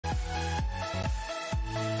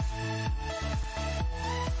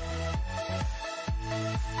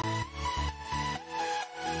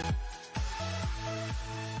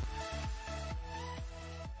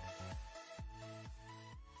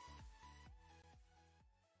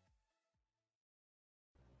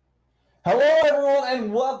Hello, everyone,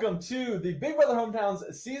 and welcome to the Big Brother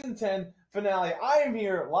Hometowns Season 10 finale. I am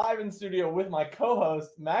here live in studio with my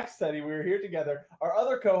co-host, Max Teddy. We are here together. Our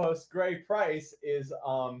other co-host, Gray Price,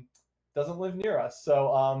 doesn't live near us.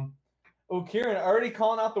 So, Kieran, already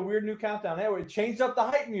calling out the weird new countdown. Hey, we changed up the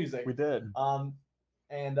hype music. We did.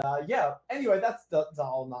 Anyway, that's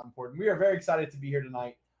all not important. We are very excited to be here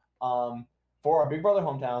tonight for our Big Brother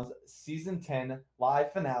Hometowns Season 10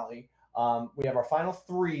 live finale. We have our final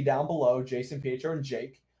three down below, Jason, Pietro, and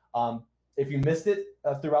Jake. If you missed it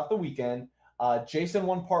throughout the weekend, Jason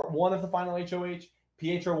won part one of the final HOH.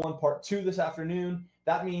 Pietro won part two this afternoon.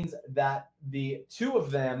 That means that the two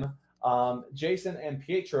of them, Jason and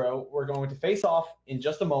Pietro, we're going to face off in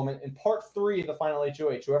just a moment in part three of the final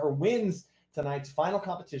HOH. Whoever wins tonight's final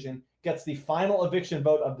competition gets the final eviction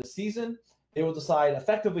vote of the season. They will decide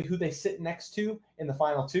effectively who they sit next to in the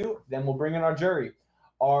final two. Then we'll bring in our jury.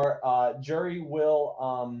 Our jury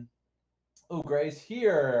will Gray's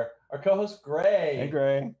here. Our co-host Gray. Hey,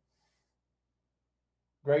 Gray.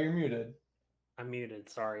 Gray, you're muted. I'm muted,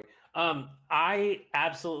 sorry. I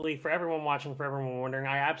absolutely, for everyone watching, for everyone wondering,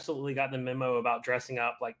 I absolutely got the memo about dressing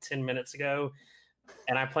up like 10 minutes ago.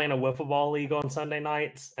 And I play in a wiffle ball league on Sunday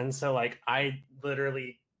nights. And so I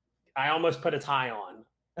almost put a tie on.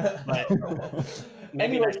 But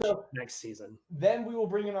maybe next season. Then we will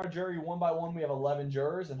bring in our jury one by one. We have 11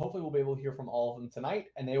 jurors, and hopefully we'll be able to hear from all of them tonight.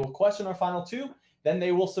 And they will question our final two. Then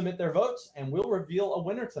they will submit their votes, and we'll reveal a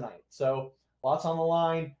winner tonight. So lots on the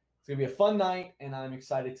line. It's going to be a fun night, and I'm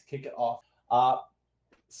excited to kick it off.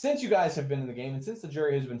 Since you guys have been in the game, and since the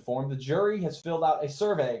jury has been formed, the jury has filled out a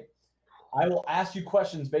survey. I will ask you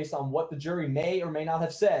questions based on what the jury may or may not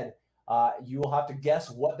have said. You will have to guess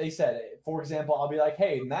what they said. For example, I'll be like,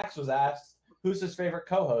 hey, Max was asked, who's his favorite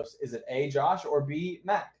co-host? Is it A, Josh, or B,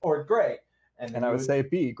 Max, or Gray? And I would say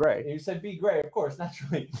B, Gray. You said B, Gray, of course,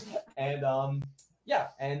 naturally. And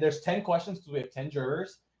and there's 10 questions because we have 10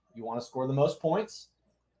 jurors. You want to score the most points.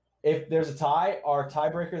 If there's a tie, our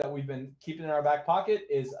tiebreaker that we've been keeping in our back pocket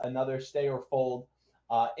is another stay or fold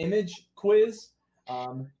image quiz,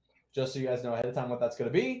 just so you guys know ahead of time what that's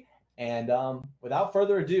going to be. And without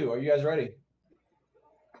further ado, are you guys ready?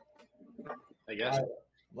 I guess. Right,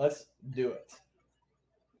 let's do it.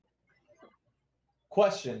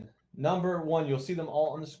 Question number one. You'll see them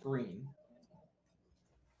all on the screen.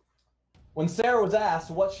 When Sarah was asked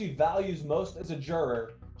what she values most as a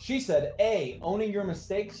juror, she said A, owning your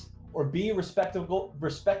mistakes, or B, respectable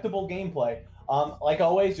gameplay. Like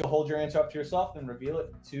always, you'll hold your answer up to yourself and reveal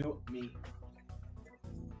it to me.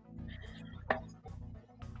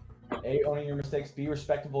 A, owning your mistakes. B,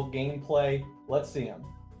 respectable gameplay. Let's see them.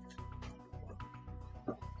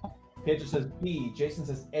 Pietro says B. Jason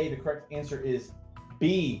says A. The correct answer is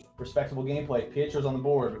B, respectable gameplay. Pietro's on the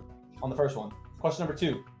board on the first one. Question number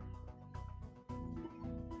two.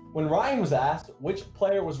 When Ryan was asked which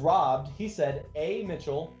player was robbed, he said A,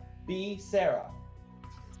 Mitchell, B, Sarah.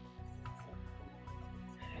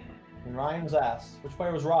 When Ryan was asked which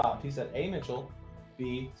player was robbed, he said A, Mitchell,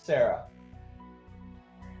 B, Sarah.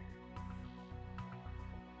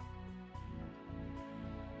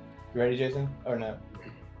 You ready, Jason? Or no?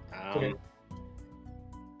 Okay.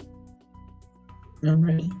 I'm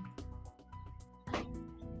ready.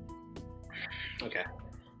 Okay.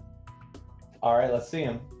 All right, let's see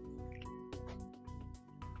him.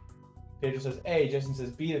 Pedro says A. Jason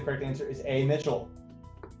says B. The correct answer is A, Mitchell.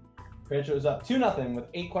 Pedro is up 2-0 with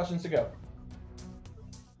 8 questions to go.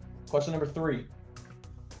 Question number 3.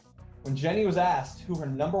 When Jenny was asked who her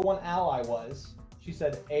number one ally was, she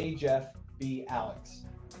said A, Jeff, B, Alex.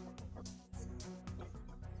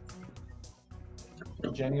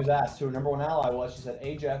 When Jenny was asked who her number one ally was, she said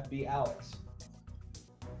A, Jeff, B, Alex.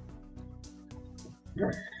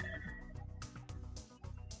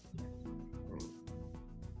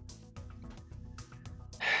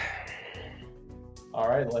 All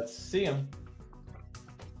right, let's see him.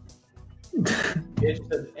 It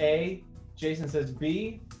says A. Jason says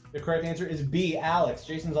B. The correct answer is B, Alex.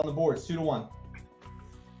 Jason's on the board. It's 2-1.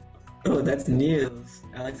 Oh, that's news.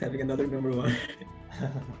 Alex having another number one.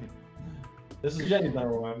 This is Jenny's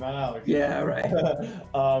number one, not Alex. Yeah, right.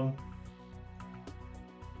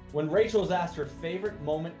 When Rachel was asked her favorite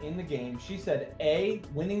moment in the game, she said A,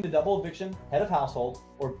 winning the double eviction, head of household,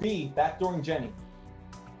 or B, backdooring Jenny.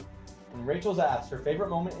 When Rachel was asked her favorite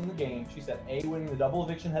moment in the game, she said A, winning the double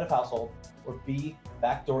eviction, head of household, or B,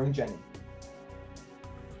 backdooring Jenny.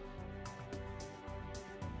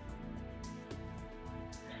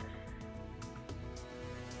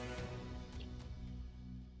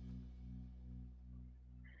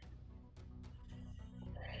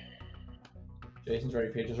 Jason's ready,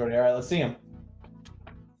 Pietro's ready. All right, let's see him.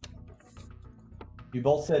 You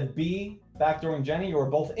both said B, backdooring Jenny. You were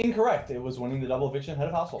both incorrect. It was winning the double eviction head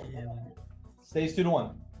of household. Yeah. Stays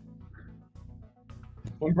 2-1.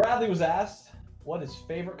 When Bradley was asked what his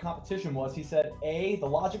favorite competition was, he said A, the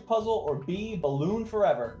logic puzzle, or B, balloon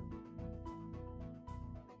forever.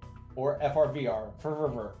 Or FRVR.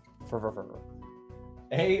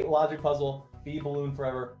 A, logic puzzle, B, balloon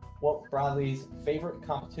forever. What Bradley's favorite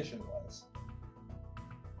competition was?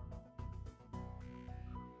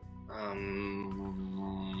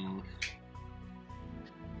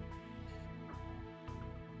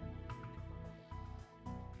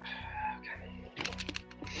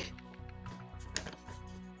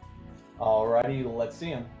 Alrighty, let's see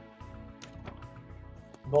him.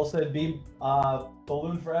 Both said B,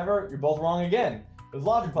 balloon forever. You're both wrong again. It was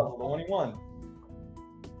logic puzzle, the one he won.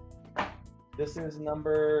 This is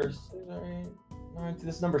number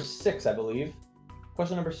 6, I believe.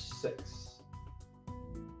 Question number 6.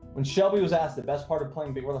 When Shelby was asked the best part of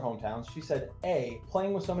playing Big Brother Hometowns, she said A,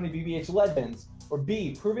 playing with so many BBH legends, or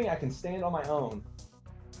B, proving I can stand on my own.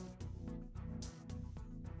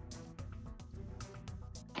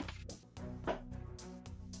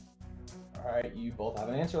 All right, you both have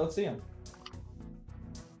an answer. Let's see them.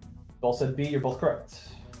 Both said B. You're both correct.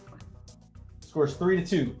 Scores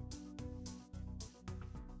 3-2.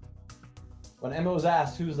 When Emma was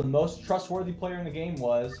asked who's the most trustworthy player in the game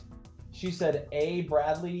was, she said A,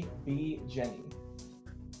 Bradley, B, Jenny.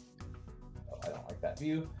 Oh, I don't like that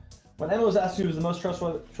view. When Emma was asked who was the most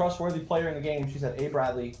trustworthy player in the game, she said A,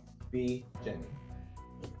 Bradley, B, Jenny.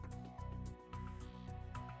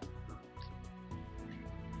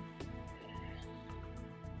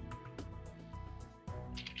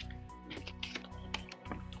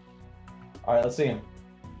 All right, let's see him.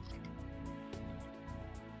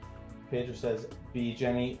 Pedro says B,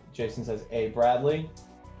 Jenny. Jason says A, Bradley.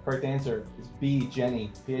 Correct answer is B,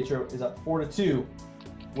 Jenny. Pietro is up 4-2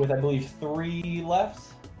 with, I believe, 3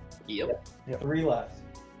 left. Yep. 3 left.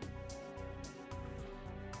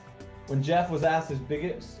 When Jeff was asked his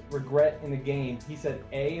biggest regret in the game, he said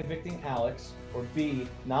A, evicting Alex, or B,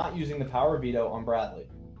 not using the power veto on Bradley.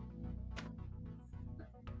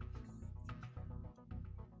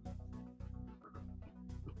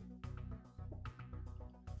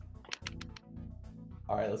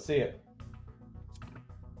 All right, let's see it.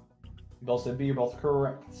 You both said B, you're both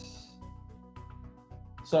correct.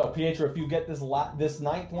 So, Pietro, if you get this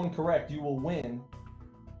 9th one correct, you will win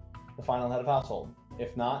the final head of household.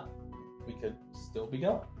 If not, we could still be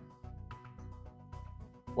going.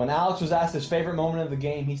 When Alex was asked his favorite moment of the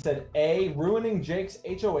game, he said A, ruining Jake's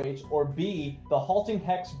HOH, or B, the halting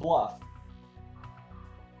Hex bluff.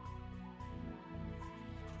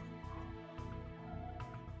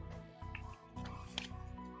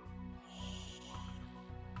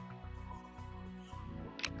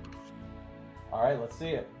 All right, let's see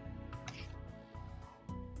it.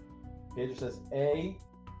 Pedro says A,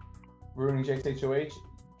 ruining Jake's HOH.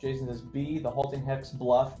 Jason says B, the halting Hex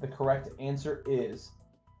bluff. The correct answer is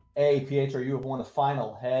A. Pietro, you have won the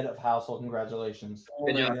final head of household. Congratulations.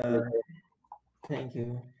 Oh my God. Thank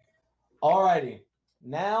you. All righty.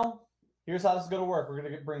 Now, here's how this is going to work. We're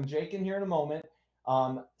going to bring Jake in here in a moment.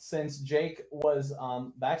 Since Jake was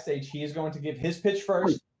backstage, he is going to give his pitch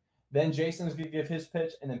first. Then Jason is going to give his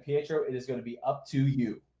pitch. And then Pietro, it is going to be up to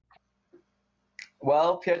you.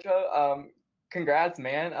 Well, Pietro, congrats,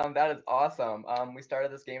 man. That is awesome. We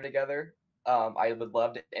started this game together. I would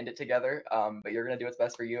love to end it together, but you're going to do what's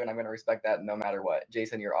best for you, and I'm going to respect that no matter what.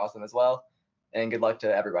 Jason, you're awesome as well, and good luck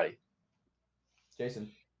to everybody.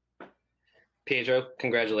 Jason. Pedro,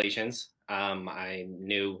 congratulations. I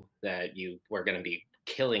knew that you were going to be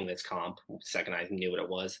killing this comp the second I knew what it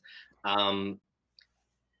was.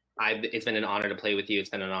 It's been an honor to play with you. It's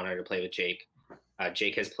been an honor to play with Jake.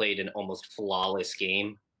 Jake has played an almost flawless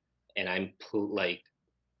game, and I'm like,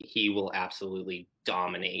 he will absolutely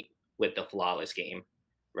dominate with the flawless game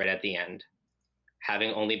right at the end.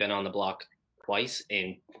 Having only been on the block twice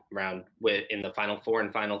in the final 4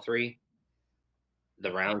 and final 3,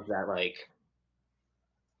 the rounds that like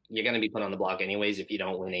you're going to be put on the block anyways if you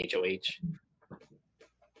don't win HOH.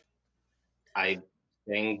 I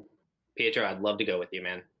think, Pietro, I'd love to go with you,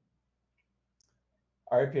 man.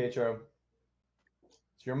 All right, Pietro.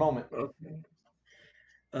 It's your moment. Okay.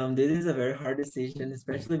 This is a very hard decision,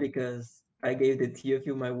 especially because I gave the two of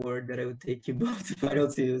you my word that I would take you both to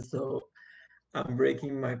final 2. So I'm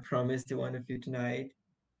breaking my promise to one of you tonight.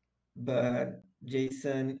 But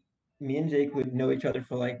Jason, me and Jake would know each other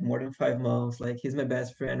for like more than 5 months. Like, he's my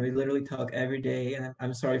best friend. We literally talk every day. And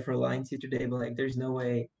I'm sorry for lying to you today, but like, there's no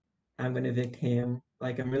way I'm gonna evict him.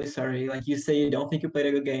 Like, I'm really sorry. Like, you say you don't think you played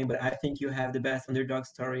a good game, but I think you have the best underdog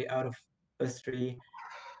story out of us three.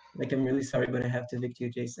 Like, I'm really sorry, but I have to evict you,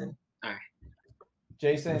 Jason. All right.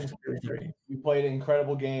 Jason, Really sorry. you played an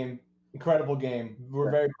incredible game. Incredible game.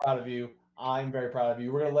 We're very proud of you. I'm very proud of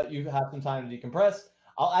you. We're going to let you have some time to decompress.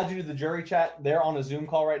 I'll add you to the jury chat. They're on a Zoom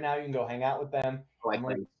call right now. You can go hang out with them.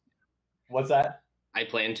 What's that? I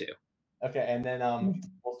plan to. Okay, and then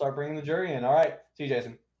we'll start bringing the jury in. All right. See you,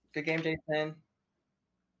 Jason. Good game, Jason.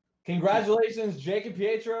 Congratulations, Jake and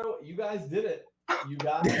Pietro. You guys did it. You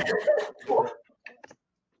guys did it.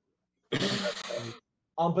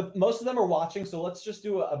 But most of them are watching, so let's just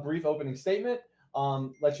do a brief opening statement.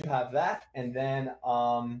 Let you have that, and then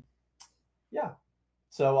yeah.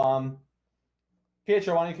 So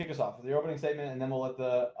Pietro, why don't you kick us off with your opening statement, and then we'll let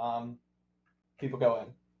the people go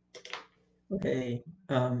in. Okay.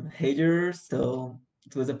 Hey, jurors. So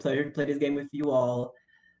it was a pleasure to play this game with you all.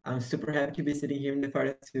 I'm super happy to be sitting here in the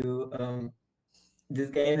Final Two. This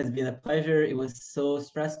game has been a pleasure. It was so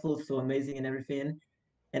stressful, so amazing and everything.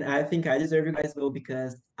 And I think I deserve you guys' vote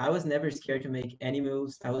because I was never scared to make any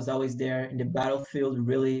moves. I was always there in the battlefield,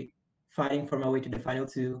 really fighting for my way to the Final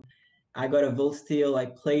Two. I got a vote steal. I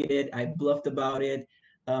played it. I bluffed about it.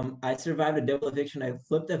 I survived a double eviction. I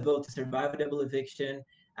flipped a vote to survive a double eviction.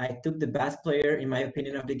 I took the best player, in my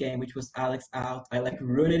opinion, of the game, which was Alex, out. I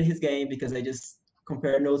ruined his game because I just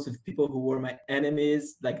compared notes with people who were my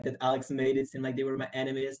enemies, like that Alex made it seem like they were my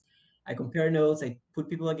enemies. I compared notes. I put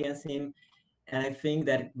people against him. And I think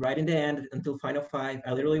that right in the end, until Final Five,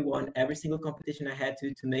 I literally won every single competition I had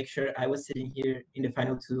to make sure I was sitting here in the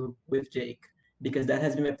Final Two with Jake, because that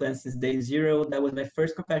has been my plan since day zero. That was my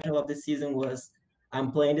first confessional of this season was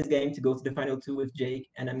I'm playing this game to go to the Final Two with Jake,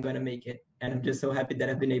 and I'm going to make it. And I'm just so happy that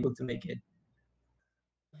I've been able to make it.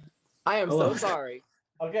 I am so sorry.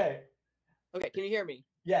 Okay. Okay, can you hear me?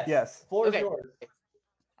 Yes. Yes. Floor is yours.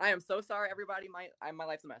 I am so sorry, everybody. My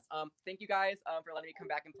life's a mess. Thank you guys for letting me come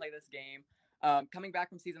back and play this game. Coming back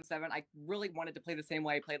from season 7, I really wanted to play the same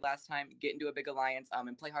way I played last time, get into a big alliance,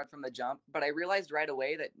 and play hard from the jump. But I realized right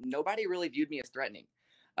away that nobody really viewed me as threatening.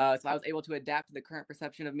 So I was able to adapt to the current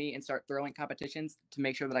perception of me and start throwing competitions to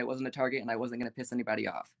make sure that I wasn't a target and I wasn't going to piss anybody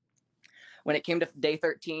off. When it came to day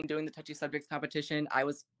 13, doing the touchy subjects competition, I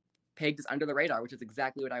was pegged as under the radar, which is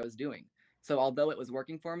exactly what I was doing. So although it was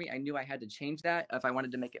working for me, I knew I had to change that if I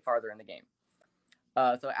wanted to make it farther in the game.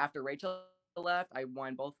 So after Rachel left, I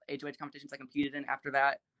won both HOH competitions I competed in after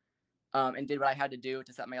that, and did what I had to do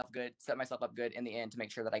to set myself up good in the end to make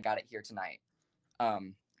sure that I got it here tonight.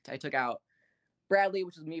 I took out Bradley,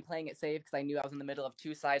 which was me playing it safe because I knew I was in the middle of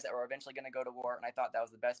two sides that were eventually going to go to war, and I thought that was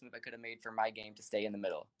the best move I could have made for my game to stay in the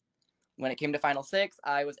middle. When it came to Final 6,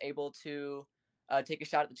 I was able to take a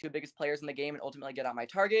shot at the two biggest players in the game and ultimately get out my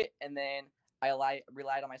target, and then I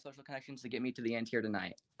relied on my social connections to get me to the end here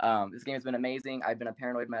tonight. This game has been amazing. I've been a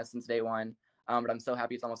paranoid mess since day one, but I'm so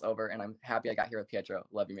happy it's almost over, and I'm happy I got here with Pietro.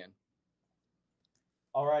 Love you, man.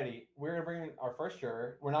 Alrighty, we're going to bring in our first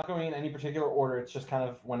juror. We're not going in any particular order. It's just kind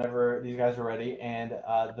of whenever these guys are ready. And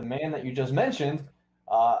the man that you just mentioned,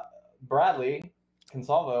 Bradley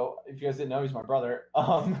Consalvo, if you guys didn't know, he's my brother.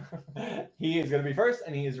 He is going to be first,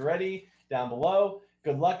 and he is ready down below.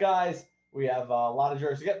 Good luck, guys. We have a lot of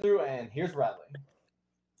jurors to get through, and here's Bradley.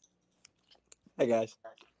 Hey, guys.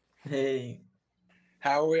 Hey.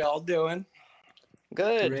 How are we all doing?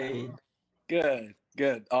 Good. Great. Good.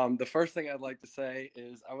 The first thing I'd like to say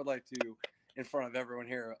is I would like to, in front of everyone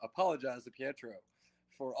here, apologize to Pietro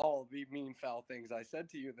for all the mean, foul things I said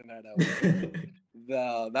to you the night I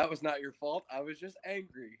was That was not your fault. I was just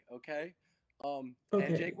angry, okay? Okay.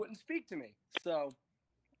 And Jake wouldn't speak to me. So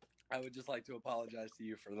I would just like to apologize to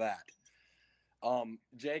you for that.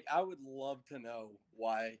 Jake, I would love to know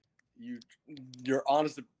why your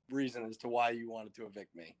honest reason as to why you wanted to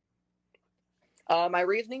evict me. My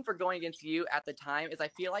reasoning for going against you at the time is I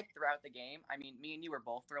feel like throughout the game, I mean, me and you were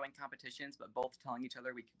both throwing competitions, but both telling each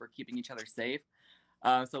other we were keeping each other safe.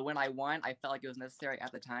 So when I won, I felt like it was necessary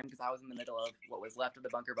at the time because I was in the middle of what was left of the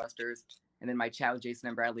Bunker Busters, and then my chat with Jason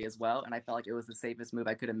and Bradley as well, and I felt like it was the safest move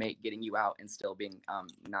I could have made getting you out and still being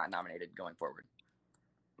not nominated going forward.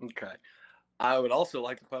 Okay. I would also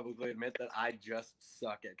like to publicly admit that I just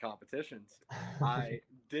suck at competitions. I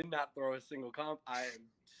did not throw a single comp. I am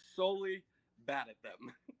solely bad at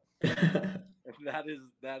them. That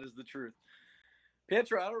is the truth.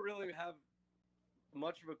 Pietro, I don't really have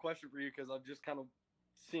much of a question for you because I've just kind of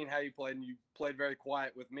seen how you played, and you played very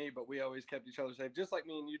quiet with me, but we always kept each other safe, just like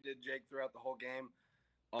me and you did, Jake, throughout the whole game.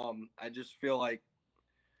 I just feel like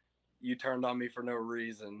you turned on me for no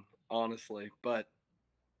reason, honestly, but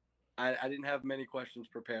I didn't have many questions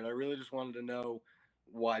prepared. I really just wanted to know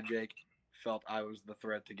why Jake felt I was the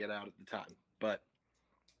threat to get out at the time. But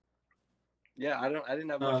Yeah, I didn't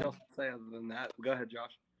have much else to say other than that. Go ahead,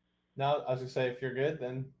 Josh. No, I was gonna say if you're good,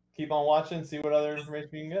 then keep on watching, see what other information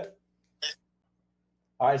you can get.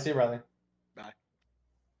 All right, see you, Riley. Bye.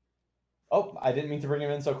 Oh, I didn't mean to bring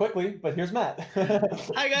him in so quickly, but here's Matt.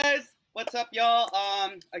 Hi guys, what's up, y'all?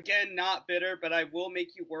 Again, not bitter, but I will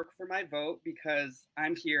make you work for my vote because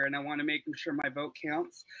I'm here and I want to make sure my vote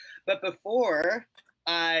counts. But before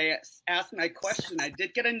I ask my question, I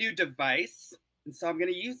did get a new device, and so I'm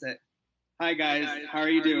gonna use it. Hi guys, how are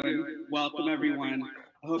you doing? Welcome everyone.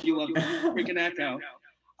 I hope you love the freaking echo.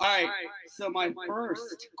 All right, so my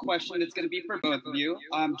first question is going to be for both of you.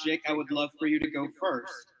 Jake, I would love for you to go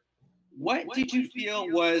first. What did you feel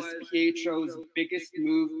was Pietro's biggest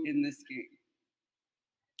move in this game?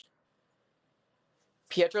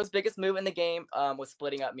 Pietro's biggest move in the game was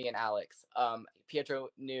splitting up me and Alex. Pietro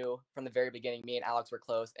knew from the very beginning me and Alex were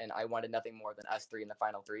close, and I wanted nothing more than us three in the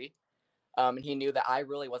final three. And he knew that I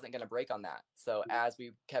really wasn't going to break on that. So as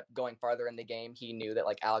we kept going farther in the game, he knew that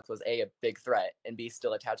like Alex was a big threat, and B,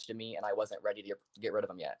 still attached to me, and I wasn't ready to get rid of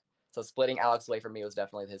him yet. So splitting Alex away from me was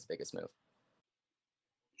definitely his biggest move.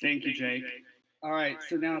 Thank you, Jake. All right,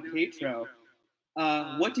 so now Pietro,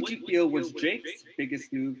 what did you feel was Jake's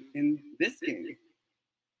biggest move in this game?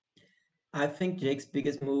 I think Jake's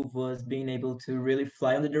biggest move was being able to really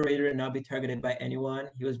fly under the radar and not be targeted by anyone.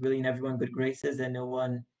 He was really in everyone's good graces, and no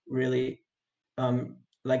one really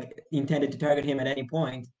like intended to target him at any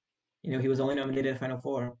point. You know, he was only nominated at Final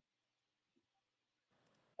Four.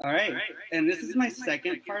 All right, and this is my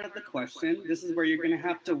second part of the question. This is where you're going to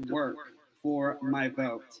have to work for my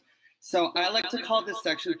vote. So I like to call this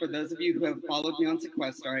section, for those of you who have followed me on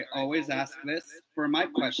Sequester, I always ask this for my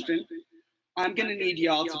question. I'm going to need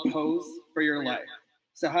y'all to pose for your life.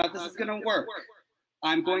 So how this is going to work,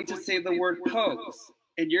 I'm going to say the word pose,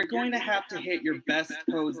 and you're going to have to hit your best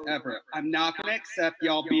pose ever. I'm not going to accept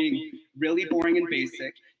y'all being really boring and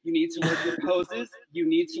basic. You need to work your poses. You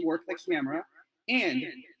need to work the camera. And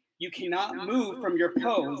you cannot move from your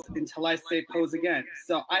pose until I say pose again.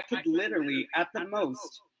 So I could literally, at the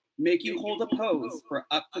most, make you hold a pose for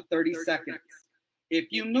up to 30 seconds.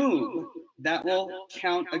 If you move, that will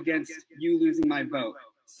count against you losing my vote.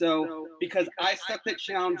 So because I sucked at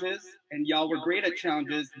challenges and y'all were great at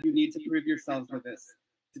challenges, you need to prove yourselves with this.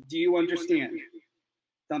 Do you understand?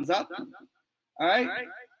 Thumbs up? All right.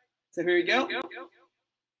 So here you go.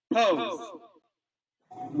 Pose.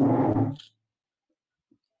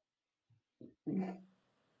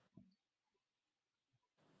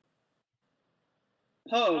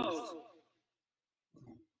 Pose.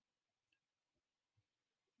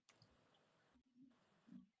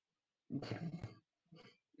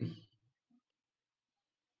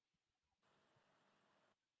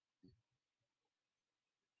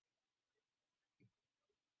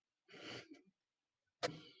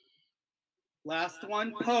 Last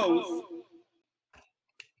one, pose.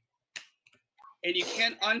 And you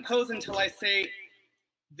can't unpose until I say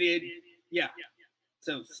yeah.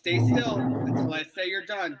 So stay still until I say you're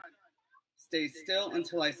done. Stay still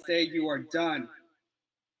until I say you are done.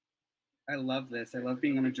 I love this. I love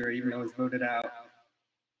being on a jury, even though it's voted out.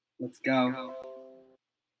 Let's go.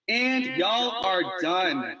 And y'all are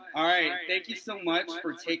done. All right. Thank you so much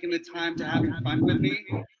for taking the time to having fun with me.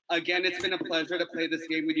 Again, it's been a pleasure to play this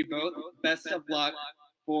game with you both. Best of luck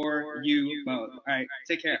for you both. All right.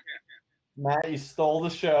 Take care. Matt, you stole the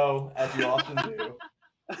show, as you often do.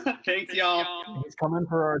 Thanks, y'all. He's coming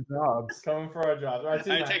for our jobs. Coming for our jobs. All right,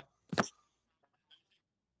 see you, Matt.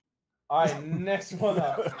 All right, next one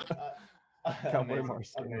up.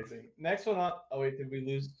 Amazing. Next one up. Oh, wait, did we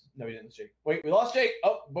lose? No, we didn't, Jake. Wait, we lost Jake.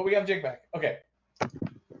 Oh, but we have Jake back. Okay.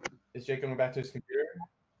 Is Jake going back to his computer?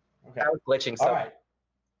 Okay. I was glitching. So. All right.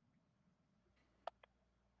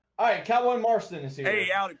 All right, Cowboy Marston is here. Hey,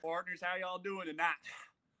 howdy, partners. How y'all doing tonight?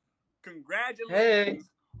 Congratulations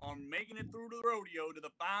on making it through the rodeo to the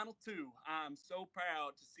final two. I'm so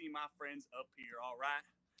proud to see my friends up here, all right?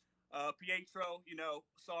 Pietro, you know,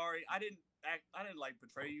 sorry. I didn't like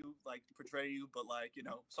portray you, but like, you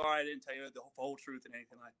know, sorry I didn't tell you the whole truth and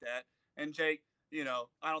anything like that. And Jake, you know,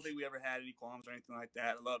 I don't think we ever had any qualms or anything like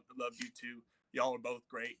that. I love you too. Y'all are both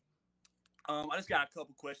great. I just got a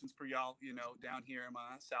couple questions for y'all, you know, down here in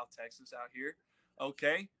my South Texas out here.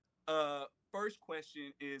 Okay. First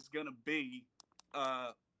question is gonna be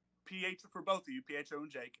Pietro, for both of you, Pietro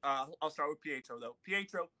and Jake. I'll start with Pietro though.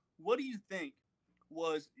 Pietro, what do you think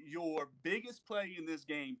was your biggest play in this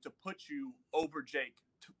game to put you over Jake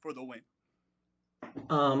for the win?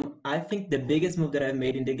 I think the biggest move that I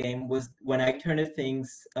made in the game was when I turned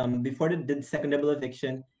things before the second double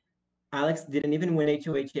eviction. Alex didn't even win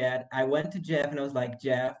HOH yet. I went to Jeff and I was like,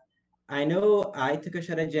 Jeff, I know I took a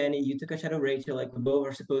shot at Jenny, you took a shot at Rachel, like we both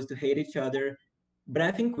are supposed to hate each other. But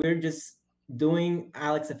I think we're just doing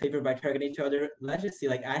Alex a favor by targeting each other. Let's just see,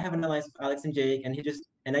 like I have an alliance with Alex and Jake, and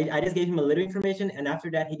I just gave him a little information, and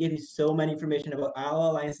after that he gave me so many information about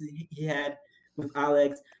all alliances he had with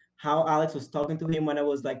Alex, how Alex was talking to him when I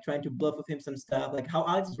was like trying to bluff with him some stuff, like how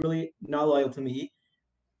Alex is really not loyal to me.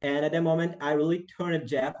 And at that moment, I really turned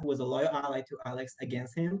Jeff, who was a loyal ally to Alex,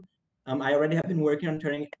 against him. I already have been working on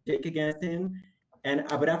turning Jake against him. And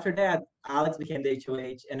but after that, Alex became the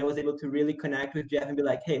HOH, and I was able to really connect with Jeff and be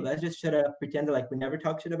like, "Hey, let's just shut up, pretend that like we never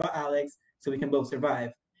talk shit about Alex, so we can both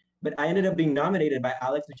survive." But I ended up being nominated by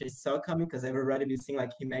Alex, which I saw coming because I've already been seeing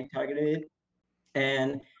like he might target it,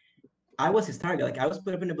 and I was his target. Like I was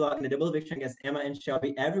put up in the block in a double eviction against Emma and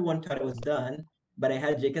Shelby. Everyone thought it was done, but I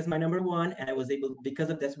had Jake as my number one, and I was able, because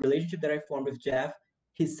of this relationship that I formed with Jeff,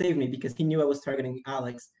 he saved me because he knew I was targeting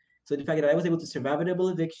Alex. So the fact that I was able to survive a double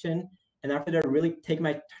eviction, and after that, really take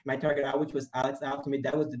my target out, which was Alex out, to me,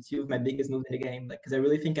 that was the two of my biggest moves in the game. Like, because I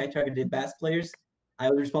really think I targeted the best players. I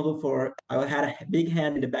was responsible for. I had a big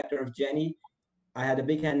hand in the backdoor of Jenny. I had a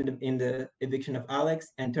big hand in the eviction of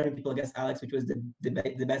Alex and turning people against Alex, which was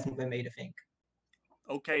the best move I made, I think.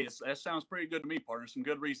 Okay, that sounds pretty good to me, partner. Some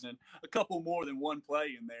good reasoning. A couple more than one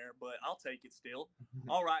play in there, but I'll take it still.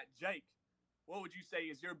 All right, Jake, what would you say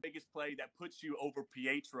is your biggest play that puts you over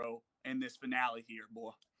Pietro in this finale here,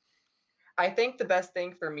 boy? I think the best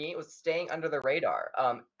thing for me was staying under the radar.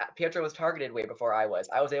 Pietro was targeted way before I was.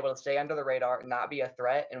 I was able to stay under the radar, not be a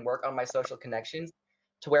threat, and work on my social connections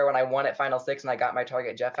to where when I won at Final 6 and I got my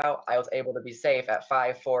target Jeff out, I was able to be safe at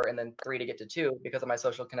 5, 4, and then 3 to get to 2 because of my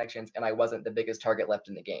social connections, and I wasn't the biggest target left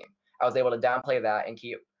in the game. I was able to downplay that and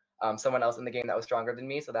keep someone else in the game that was stronger than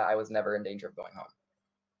me so that I was never in danger of going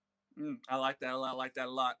home. I like that a lot. I like that a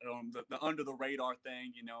lot. The under the radar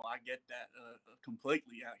thing, I get that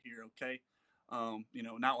completely out here. Okay,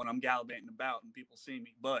 not when I'm gallivanting about and people see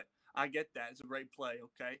me, but I get that. It's a great play.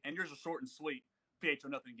 Okay, and yours are short and sweet. Pietro,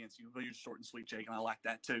 nothing against you, but you're short and sweet, Jake, and I like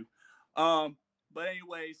that too. But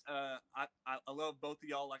anyways, I love both of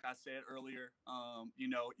y'all. Like I said earlier,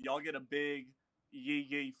 y'all get a big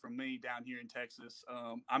yee from me down here in Texas.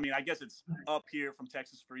 I guess it's up here from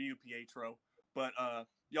Texas for you, Pietro, but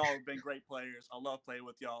y'all have been great players. I love playing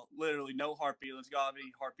with y'all. Literally, no hard feelings. Y'all have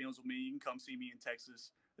any hard feelings with me, you can come see me in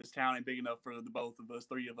Texas. This town ain't big enough for the both of us,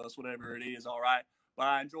 3 of us, whatever it is. All right. But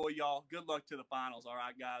I enjoy y'all. Good luck to the finals. All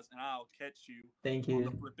right, guys. And I'll catch you on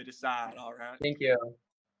the flippity side. All right. Thank you.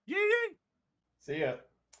 Yee! See ya.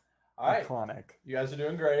 All right. Iconic. You guys are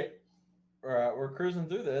doing great. We're cruising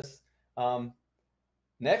through this.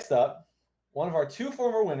 Next up, one of our 2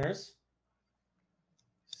 former winners,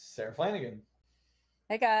 Sarah Flanagan.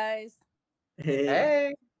 Hey, guys.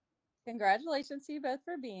 Hey. Congratulations to you both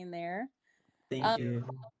for being there. Thank you.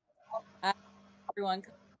 Everyone,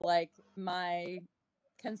 like, my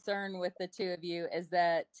concern with the 2 of you is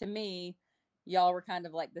that, to me, y'all were kind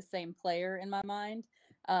of like the same player in my mind.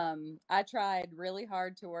 I tried really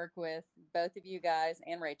hard to work with both of you guys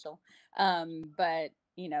and Rachel, but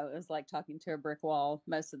it was like talking to a brick wall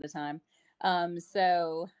most of the time.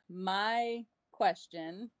 So my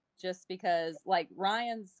question, just because like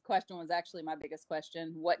Ryan's question was actually my biggest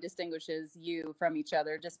question, what distinguishes you from each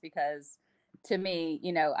other? Just because to me,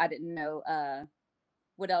 I didn't know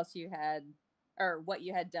what else you had or what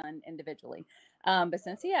you had done individually. But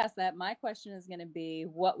since he asked that, my question is going to be,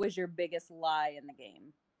 what was your biggest lie in the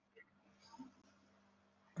game?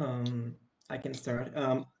 I can start.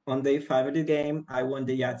 On day 5 of the game, I won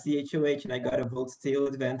the Yahtzee HOH and I got a vote steal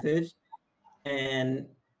advantage. And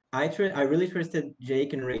I really trusted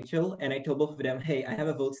Jake and Rachel, and I told both of them, hey, I have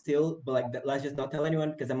a vote steal, but like let's just not tell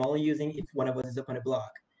anyone because I'm only using if one of us is up on a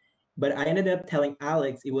block. But I ended up telling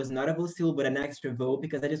Alex it was not a vote steal, but an extra vote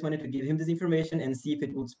because I just wanted to give him this information and see if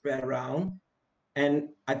it would spread around. And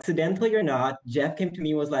accidentally or not, Jeff came to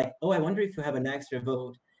me and was like, oh, I wonder if you have an extra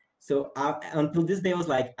vote. So until this day, I was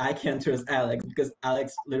like, I can't trust Alex because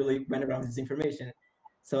Alex literally went around this information.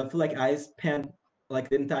 So I feel like I spent like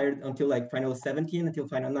the entire, until like final 17, until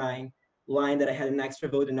final 9, lying that I had an extra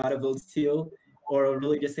vote and not a vote steal, or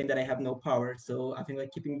really just saying that I have no power. So I think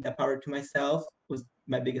like keeping that power to myself was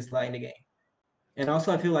my biggest lie in the game. And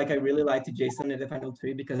also I feel like I really lied to Jason in the final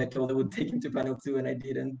 3 because I told I would take him to final 2 and I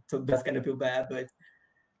didn't. So that's kind of feel bad, but.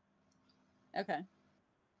 Okay.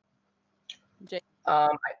 Jake.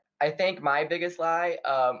 I think my biggest lie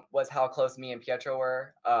was how close me and Pietro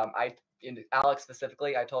were. Alex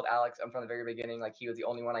specifically, I told Alex from the very beginning, like he was the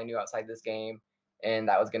only one I knew outside this game, and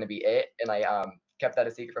that was going to be it. And I kept that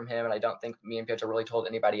a secret from him, and I don't think me and Pietro really told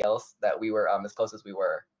anybody else that we were as close as we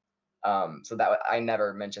were. So that I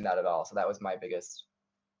never mentioned that at all. So that was my biggest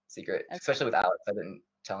secret, Okay. especially with Alex. I didn't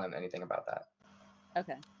tell him anything about that.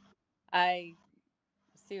 Okay. I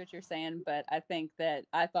see what you're saying, but I think that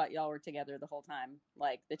I thought y'all were together the whole time,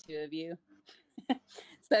 like the two of you.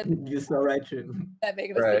 So You saw right through. that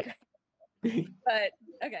big of a Right. secret. But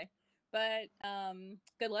okay. But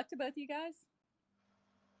good luck to both you guys.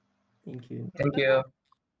 Thank you. Thank you.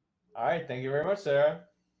 All right, thank you very much, Sarah.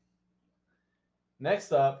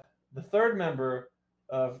 Next up, the third member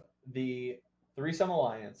of the Threesome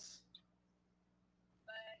Alliance.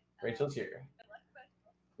 Rachel's here.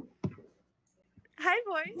 Hi,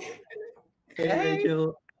 boys. Hey, Hey.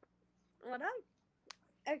 Rachel. What up?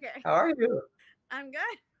 Okay, How are you? I'm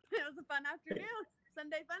good. It was a fun afternoon.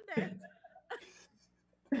 Sunday fun day.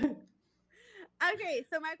 Okay,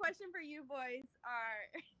 so my question for you boys are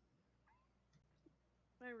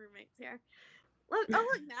my roommates here. Look, oh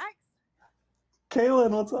look, Max.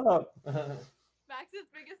 Kaylin, what's up? Max's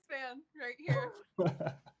biggest fan right here.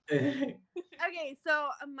 Okay, so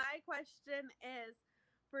my question is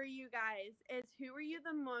for you guys is who were you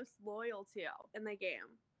the most loyal to in the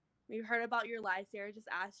game? We heard about your lies. Sarah just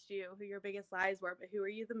asked you who your biggest lies were, but who are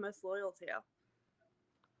you the most loyal to?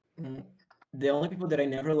 The only people that I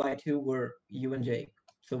never lied to were you and Jake.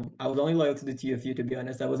 So I was only loyal to the two of you, to be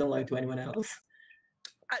honest. I wasn't loyal to anyone else.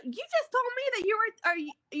 You just told me that you were, or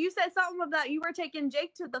you said something about you were taking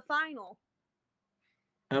Jake to the final.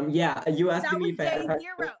 Yeah, you asked That me was if I day had.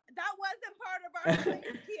 zero. That wasn't part of our plan,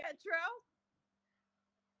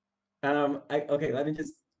 Pietro. Okay, let me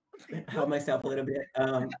just help myself a little bit.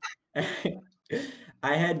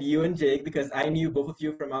 I had you and Jake because I knew both of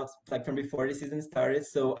you from from before the season started.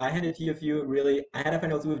 So I had the two of you really. I had a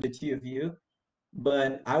final two with the two of you,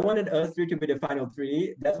 but I wanted us three to be the final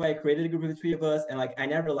three. That's why I created a group of the three of us, and like I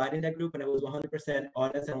never lied in that group, and I was 100%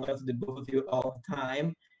 honest and loyal to the both of you all the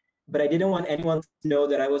time. But I didn't want anyone to know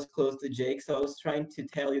that I was close to Jake, so I was trying to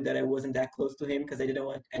tell you that I wasn't that close to him because I didn't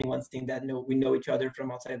want anyone seeing that we know each other from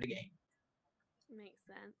outside of the game. Makes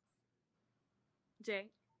sense.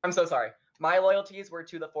 Jake? I'm so sorry. My loyalties were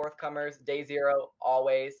to the fourth comers, day zero,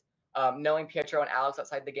 always. Knowing Pietro and Alex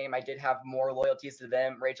outside the game, I did have more loyalties to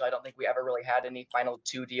them. Rachel, I don't think we ever really had any final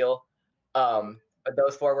two deal. But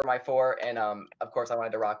those four were my four, and of course I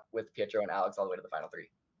wanted to rock with Pietro and Alex all the way to the final three.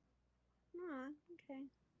 Okay.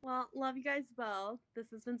 Well, love you guys both. This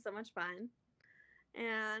has been so much fun.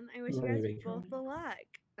 And I wish you Love guys you, Rachel. both the luck.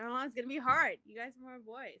 I don't know, it's going to be hard. You guys are my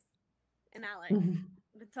boys. And Alex.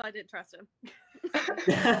 Until I didn't trust him.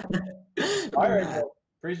 All right, Rachel.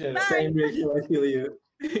 Appreciate it. Same, Rachel. I feel you.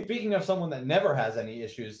 Speaking of someone that never has any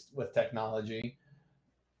issues with technology,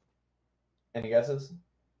 any guesses?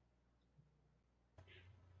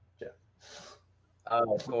 Jeff.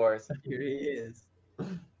 Oh, of course. Here he is.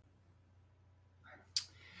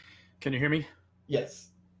 Can you hear me? Yes.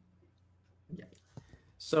 Yeah.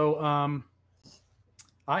 So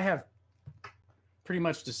I have pretty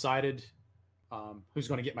much decided who's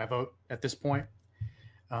going to get my vote at this point.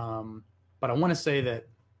 But I want to say that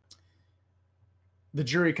the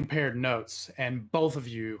jury compared notes, and both of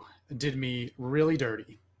you did me really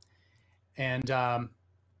dirty. And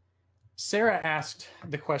Sarah asked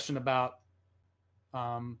the question about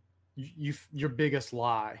your biggest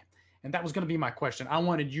lie. And that was going to be my question. I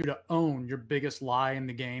wanted you to own your biggest lie in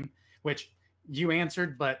the game, which you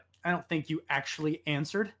answered, but I don't think you actually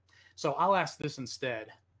answered. So I'll ask this instead.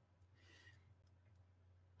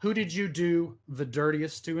 Who did you do the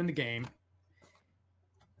dirtiest to in the game?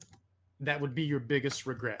 That would be your biggest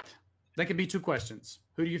regret. That could be two questions.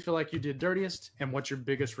 Who do you feel like you did dirtiest, and what's your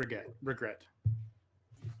biggest regret?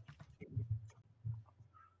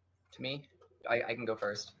 To me, I can go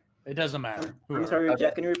first. It doesn't matter. I'm sorry,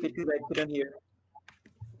 Jack. Can you repeat because I couldn't hear?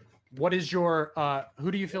 What is your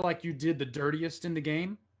who do you feel like you did the dirtiest in the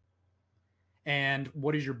game? And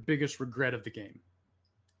what is your biggest regret of the game?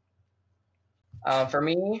 For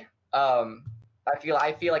me, I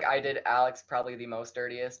feel like I did Alex probably the most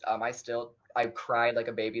dirtiest. I cried like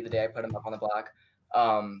a baby the day I put him up on the block.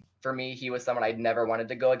 For me, he was someone I'd never wanted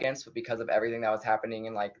to go against, but because of everything that was happening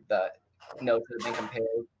and like the notes that had been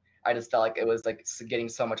compared, I just felt like it was like getting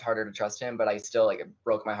so much harder to trust him. But I still it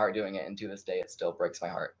broke my heart doing it, and to this day, it still breaks my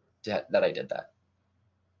heart that I did that.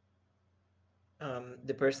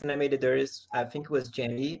 The person I made the dirtiest, I think, was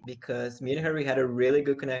Jenny, because me and her, we had a really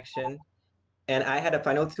good connection. And I had a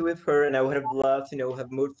final two with her, and I would have loved to,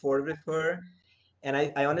 have moved forward with her. And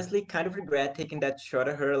I honestly kind of regret taking that shot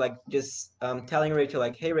at her, like just telling Rachel,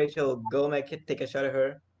 like, hey, Rachel, go take a shot at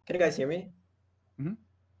her. Can you guys hear me? Mm-hmm.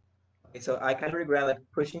 Okay, so I kind of regret like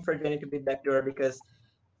pushing for Jenny to be backdoor, because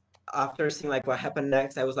after seeing like what happened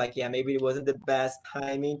next, I was like, yeah, maybe it wasn't the best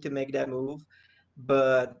timing to make that move.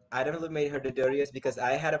 but I definitely made her the dirtiest because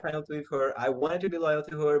I had a final two with her. I wanted to be loyal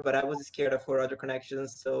to her, but I was scared of her other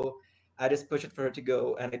connections, so I just pushed it for her to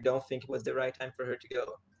go, and I don't think it was the right time for her to go.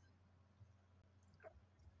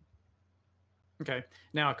 Okay,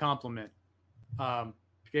 now a compliment.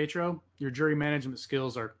 Pietro, your jury management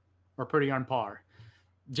skills are pretty on par.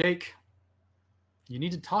 Jake, you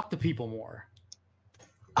need to talk to people more.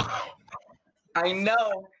 I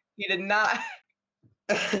know he did not.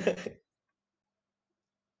 Did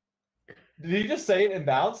he just say it and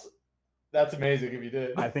bounce? That's amazing if he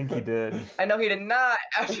did. I think he did. I know he did not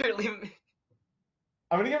after leaving.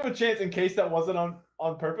 I'm gonna give him a chance in case that wasn't on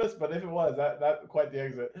purpose, but if it was, that quite the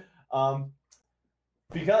exit.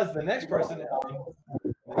 Because the next person up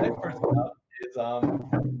is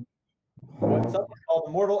what someone called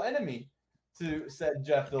the mortal enemy to said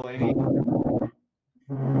Jeff Delaney.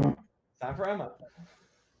 Time for Emma.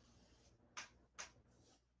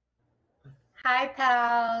 Hi,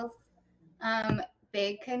 pals.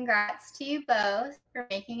 Big congrats to you both for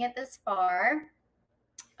making it this far.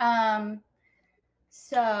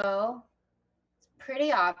 So it's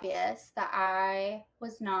pretty obvious that I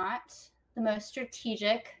was not the most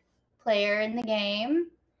strategic player in the game.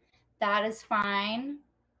 That is fine.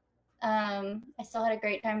 I still had a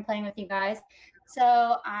great time playing with you guys.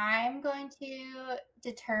 So I'm going to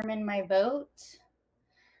determine my vote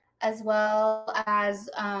as well as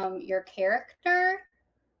your character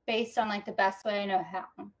based on like the best way I know how.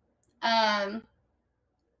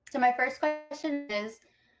 So my first question is,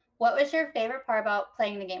 what was your favorite part about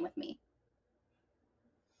playing the game with me?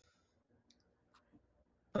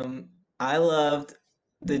 I loved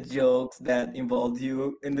the jokes that involved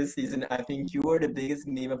you in the season. I think you were the biggest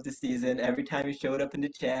meme of the season. Every time you showed up in the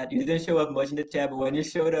chat, you didn't show up much in the chat, but when you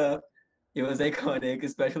showed up, it was iconic,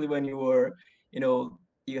 especially when you were,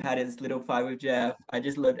 you had this little fight with Jeff. I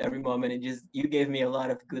just loved every moment. You gave me a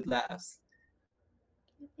lot of good laughs.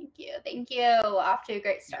 Thank you. Thank you. Off to a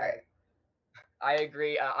great start. I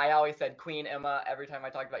agree. I always said Queen Emma. Every time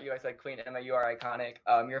I talked about you, I said Queen Emma, you are iconic.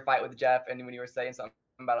 Your fight with Jeff, and when you were saying something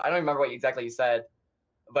about it, I don't remember what exactly you said,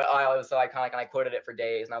 but it was so iconic, and I quoted it for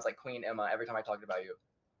days, and I was like, Queen Emma, every time I talked about you.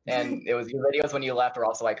 And it was your videos when you left were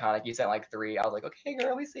also iconic. You sent like 3. I was like, okay,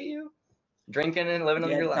 girl, we see you. Drinking and living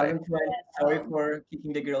your life. Sorry for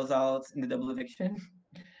kicking the girls out in the double eviction.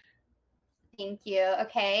 Thank you.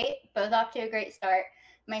 Okay, both off to a great start.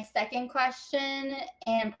 My second question,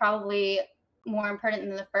 and probably more important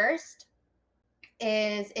than the first,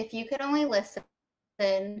 is if you could only listen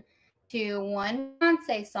to one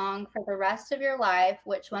Beyonce song for the rest of your life,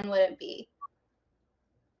 which one would it be?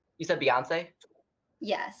 You said Beyonce?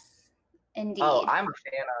 Yes, indeed. Oh, I'm a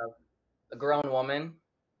fan of A Grown Woman.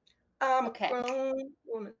 I'm a grown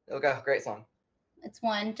woman. Okay, great song. It's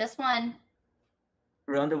one, just one.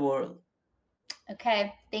 Around the World.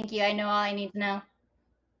 Okay, thank you. I know all I need to know.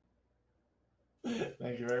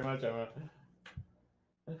 Thank you very much, Emma.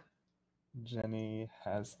 Jenny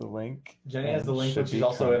has the link. Jenny has the link, but she's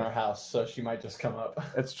also in our house, so she might just come up.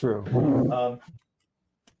 It's true.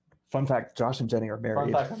 Fun fact, Josh and Jenny are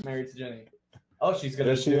married. Fun fact, I'm married to Jenny. Oh, she's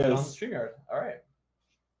going to do it on the StreamYard. All right.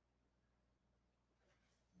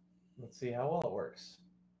 Let's see how well it works.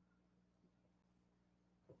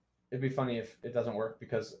 It'd be funny if it doesn't work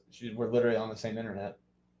because we're literally on the same internet.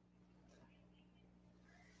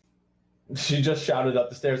 She just shouted up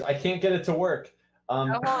the stairs. I can't get it to work.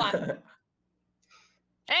 Hold on.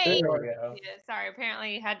 Hey. There we go. Yeah, sorry,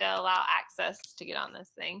 apparently you had to allow access to get on this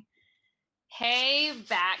thing. Hey,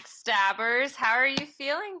 backstabbers. How are you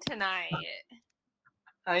feeling tonight?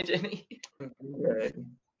 Hi, Jenny.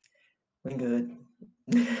 I'm good.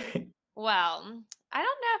 Well, I don't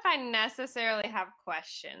know if I necessarily have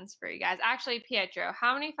questions for you guys. Actually, Pietro,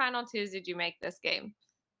 how many final twos did you make this game?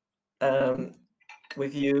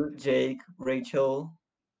 With you, Jake, Rachel,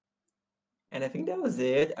 and I think that was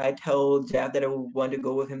it. I told Jeff that I would want to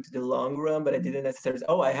go with him to the long run, but I didn't necessarily.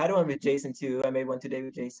 Oh, I had one with Jason too. I made one today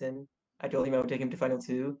with Jason. I told him I would take him to final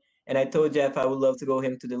 2. And I told Jeff I would love to go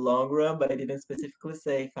him to the long run, but I didn't specifically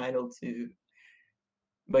say final 2.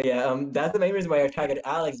 But yeah, that's the main reason why I targeted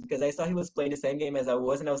Alex, because I saw he was playing the same game as I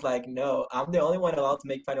was, and I was like, no, I'm the only one allowed to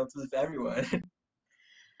make final 2s with everyone.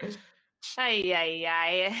 Ay, ay,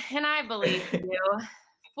 ay. And I believe you.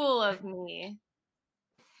 Fool of me.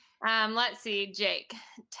 Let's see, Jake.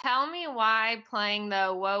 Tell me why playing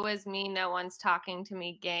the woe is me, no one's talking to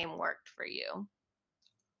me game worked for you.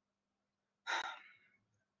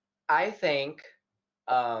 I think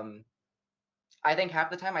half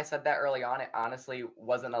the time I said that early on, it honestly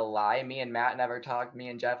wasn't a lie. Me and Matt never talked. Me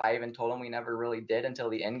and Jeff, I even told him we never really did until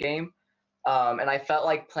the end game. And I felt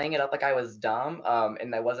like playing it up like I was dumb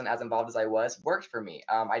and I wasn't as involved as I was worked for me.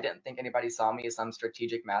 I didn't think anybody saw me as some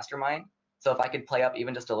strategic mastermind. So if I could play up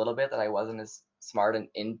even just a little bit that I wasn't as smart and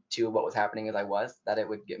into what was happening as I was, that it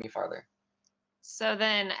would get me farther. So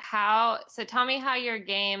then so tell me how your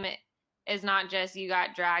game is not just you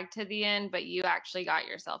got dragged to the end, but you actually got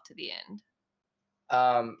yourself to the end.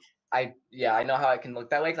 I know how it can look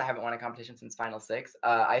that way because I haven't won a competition since Final Six.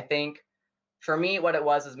 I think for me, what it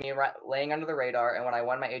was me laying under the radar, and when I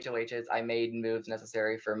won my HOHs, I made moves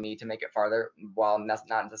necessary for me to make it farther while not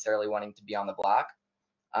necessarily wanting to be on the block.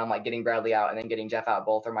 Like getting Bradley out and then getting Jeff out,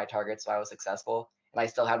 both are my targets, so I was successful. And I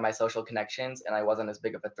still had my social connections, and I wasn't as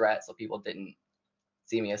big of a threat, so people didn't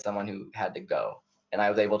see me as someone who had to go. And I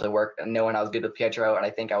was able to work, knowing I was good with Pietro, and I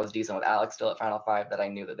think I was decent with Alex still at Final Five, that I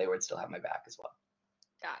knew that they would still have my back as well.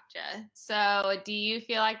 Gotcha. So do you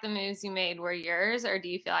feel like the moves you made were yours, or do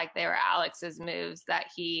you feel like they were Alex's moves that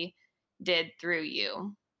he did through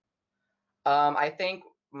you? I think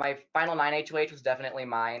my final 9 HOH was definitely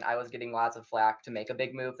mine. I was getting lots of flack to make a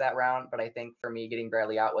big move that round, but I think for me, getting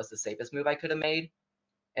Bradley out was the safest move I could have made.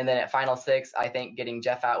 And then at Final 6, I think getting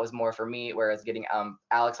Jeff out was more for me, whereas getting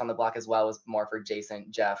Alex on the block as well was more for Jason,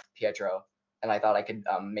 Jeff, Pietro. And I thought I could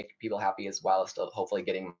make people happy as well, still hopefully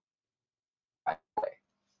getting my way.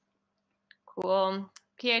 Cool.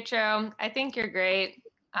 Pietro, I think you're great.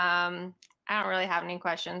 I don't really have any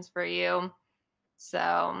questions for you.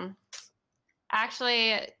 So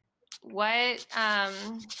actually, what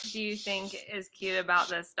do you think is cute about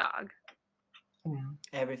this dog?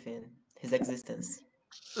 Everything. His existence.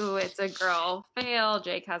 Ooh, it's a girl. Fail.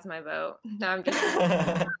 Jake has my vote. No, I'm just All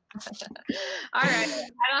right.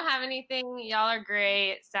 I don't have anything. Y'all are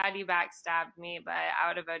great. Sad you backstabbed me, but I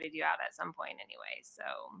would have voted you out at some point anyway. So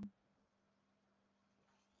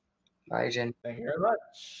bye, Jen. Thank you very much.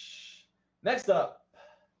 Next up,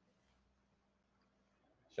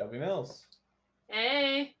 Shelby Mills.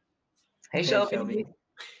 Hey. Hey, Shelby.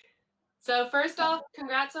 So first off,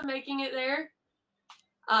 congrats on making it there.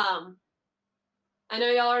 I know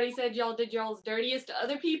y'all already said y'all did y'all's dirtiest to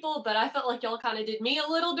other people, but I felt like y'all kind of did me a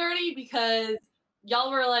little dirty because y'all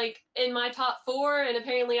were like in my top 4, and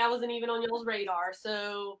apparently I wasn't even on y'all's radar.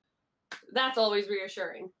 So that's always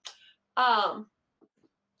reassuring.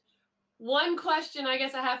 One question I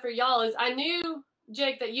guess I have for y'all is, I knew,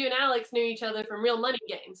 Jake, that you and Alex knew each other from Real Money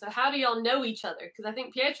Games. So how do y'all know each other? Because I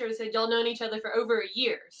think Pietro said y'all known each other for over a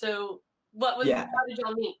year. So how did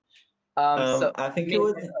y'all meet? I think it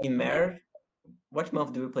was in Merv. What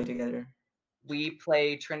month do we play together? We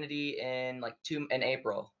play Trinity in in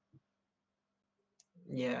April.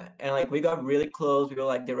 Yeah, and like we got really close. We were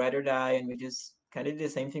like the ride or die, and we just kind of did the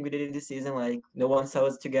same thing we did in this season. Like no one saw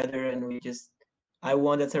us together, and I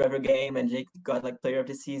won that Survivor game, and Jake got like player of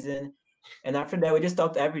the season. And after that, we just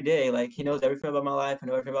talked every day. Like he knows everything about my life, I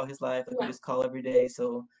know everything about his life. Like we just call every day.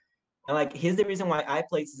 So, and like here's the reason why I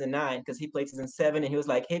played season 9, because he played season 7, and he was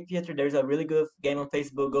like, "Hey Pietro, there's a really good game on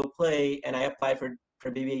Facebook. Go play." And I applied for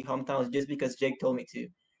BBH hometowns just because Jake told me to.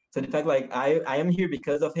 So the fact like I am here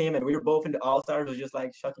because of him, and we were both in the All Stars was just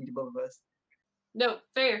like shocking to both of us. No,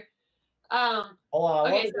 fair. Hold on,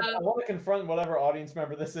 okay, I want to confront whatever audience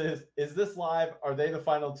member this is. Is this live? Are they the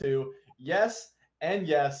final 2? Yes and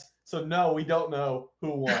yes. So no, we don't know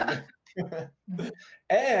who won.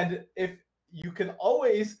 And if you can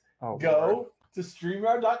always go to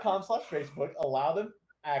StreamYard.com/Facebook, allow them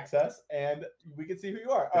access, and we can see who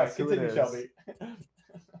you are. All right, continue, Shelby.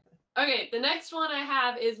 Okay, the next one I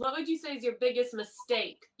have is, what would you say is your biggest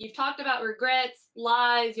mistake? You've talked about regrets,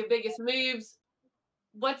 lies, your biggest moves.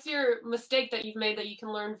 What's your mistake that you've made that you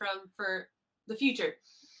can learn from for the future?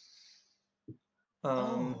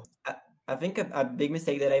 I think a big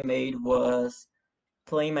mistake that I made was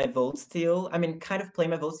playing my vote steal. I mean, kind of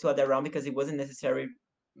playing my vote steal at that round because it wasn't necessary.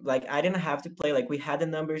 Like, I didn't have to play. Like, we had the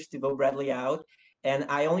numbers to vote Bradley out. And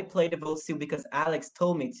I only played the vote steal because Alex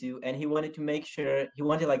told me to. And he wanted to make sure, he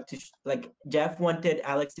wanted Jeff wanted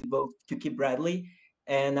Alex to vote to keep Bradley.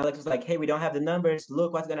 And Alex was like, "Hey, we don't have the numbers.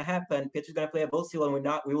 Look what's going to happen. Pitcher's going to play a vote steal and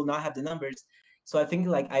we will not have the numbers." So I think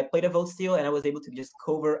like I played a vote steal and I was able to just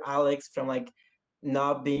cover Alex from like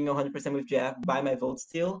not being 100% with Jeff by my vote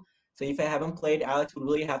steal. So if I haven't played, Alex would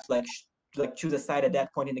really have to like choose a side at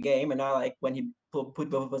that point in the game, and not like when he put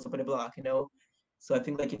both of us up on the block, you know. So I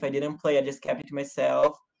think like if I didn't play, I just kept it to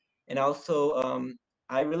myself. And also,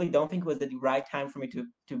 I really don't think it was the right time for me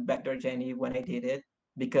to backdoor Jenny when I did it,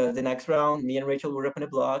 because the next round, me and Rachel were up on the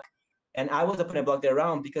block, and I was up on the block that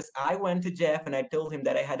round because I went to Jeff and I told him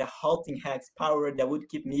that I had a halting hex power that would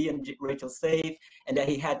keep me and Rachel safe, and that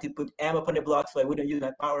he had to put M up on the block so I wouldn't use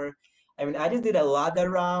my power. I mean, I just did a lot that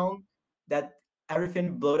round that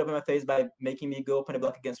everything blowed up in my face by making me go up on the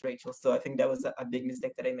block against Rachel. So I think that was a big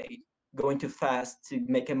mistake that I made, going too fast to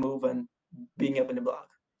make a move and being up in the block.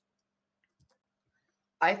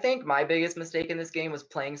 I think my biggest mistake in this game was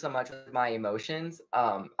playing so much with my emotions.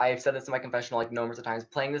 I've said this in my confessional like numerous of times.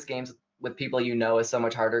 Playing this game with people you know is so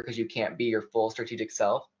much harder because you can't be your full strategic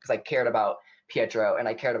self. Because I cared about Pietro and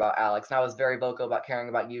I cared about Alex, and I was very vocal about caring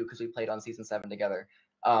about you because we played on season 7 together.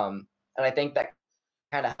 And I think that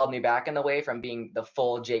kind of held me back in the way from being the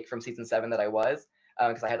full Jake from season 7 that I was,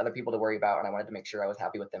 because I had other people to worry about, and I wanted to make sure I was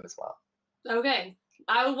happy with them as well. Okay,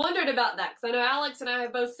 I wondered about that because I know Alex and I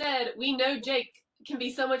have both said we know Jake can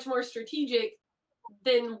be so much more strategic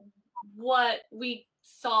than what we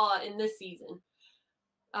saw in this season.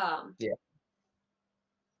 Yeah.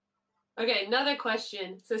 Okay, another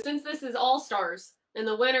question. So since this is All Stars and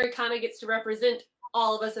the winner kind of gets to represent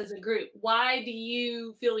all of us as a group, why do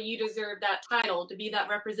you feel you deserve that title to be that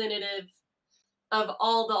representative of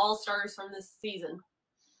all the All Stars from this season?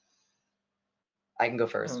 I can go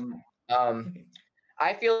first.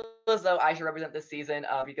 I feel as though I should represent this season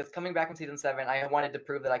because coming back from season 7, I wanted to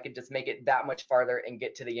prove that I could just make it that much farther and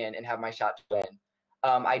get to the end and have my shot to win.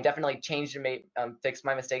 I definitely changed and fixed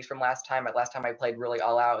my mistakes from last time. Last time I played really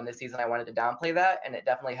all out, and this season I wanted to downplay that, and it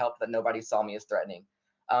definitely helped that nobody saw me as threatening.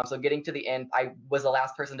 So getting to the end, I was the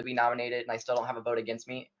last person to be nominated, and I still don't have a vote against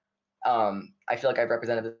me. I feel like I've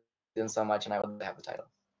represented the season so much, and I would have the title.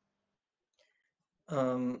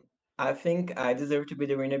 I think I deserve to be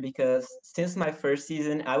the winner because since my first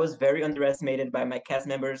season, I was very underestimated by my cast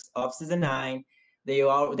members of season 9. They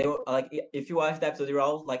were like, if you watch the episode, they were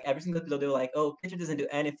all like, every single episode, they were like, oh, Pitcher doesn't do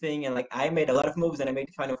anything. And like, I made a lot of moves and I made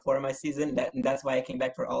the final 4 of my season. And that's why I came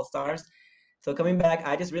back for All Stars. So coming back,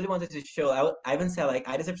 I just really wanted to show, I even said like,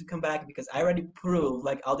 I deserve to come back because I already proved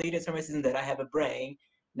like all the idiots from my season that I have a brain.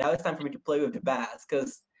 Now it's time for me to play with the bats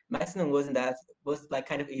because my season was like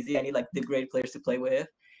kind of easy. I need like the great players to play with.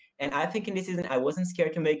 And I think in this season, I wasn't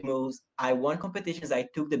scared to make moves. I won competitions. I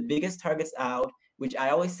took the biggest targets out, which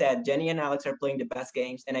I always said, Jenny and Alex are playing the best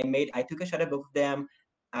games. And I took a shot at both of them.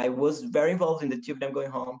 I was very involved in the 2 of them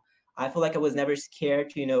going home. I feel like I was never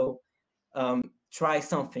scared to, try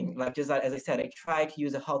something. Like just as I said, I tried to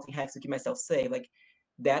use a halting hex to keep myself safe. Like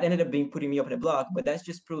that ended up putting me up in the block, but that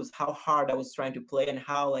just proves how hard I was trying to play and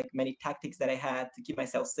how like many tactics that I had to keep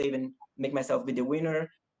myself safe and make myself be the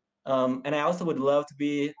winner. And I also would love to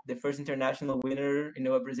be the first international winner,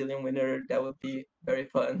 a Brazilian winner. That would be very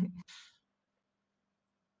fun.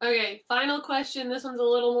 Okay, final question. This one's a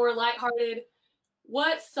little more lighthearted.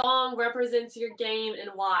 What song represents your game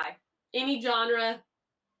and why? Any genre,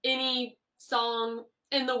 any song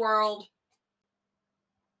in the world.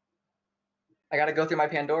 I gotta go through my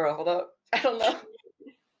Pandora. Hold up. I don't know.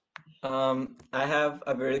 I have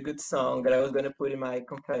a very good song that I was gonna put in my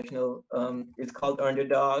confessional. It's called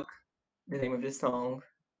Underdog, the name of the song.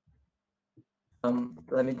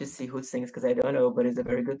 Let me just see who sings because I don't know, but it's a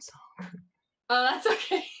very good song. Oh, that's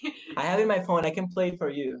okay. I have it in my phone. I can play it for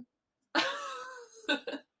you.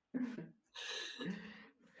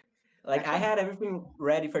 Like I had everything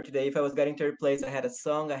ready for today. If I was getting third place, I had a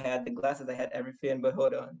song, I had the glasses, I had everything. But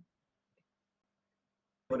hold on.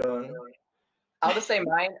 I'll just say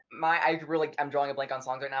mine. I'm drawing a blank on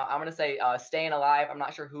songs right now. I'm gonna say "Staying Alive." I'm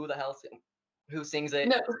not sure who the hell who sings it.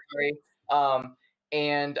 No. Sorry.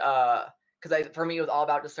 And because for me it was all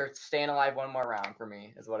about just staying alive one more round. For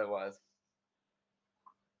me is what it was.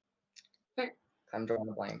 I'm drawing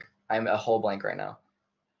a blank. I'm a whole blank right now.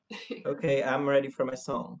 Okay, I'm ready for my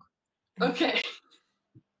song. Okay.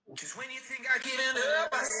 Cause when you think I've given up,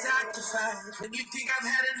 I start to fight. When you think I've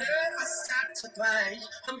had enough, I start to bite.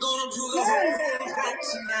 I'm gonna do the whole world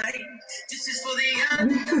tonight. This is for the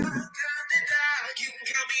underdog. You can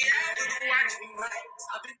count me out when you watch me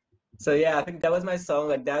right. So yeah, I think that was my song.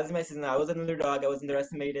 Like that was my season. I was an underdog. I was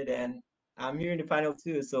underestimated, and I'm here in the final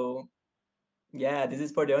 2. So yeah, this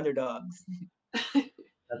is for the underdogs.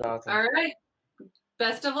 That's awesome. All right.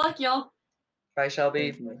 Best of luck, y'all. Bye,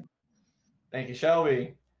 Shelby. Thank you,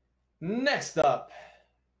 Shelby. Next up,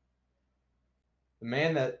 the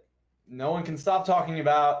man that no one can stop talking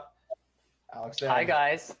about, Alex. Hi,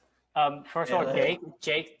 guys. First of all,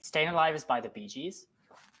 Jake, Staying Alive is by the Bee Gees.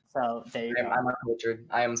 So there you go. I'm uncultured.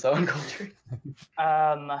 I am so uncultured.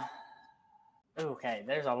 Okay,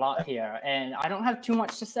 there's a lot here, and I don't have too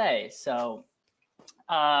much to say. So,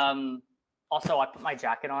 also, I put my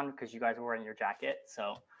jacket on because you guys were wearing your jacket.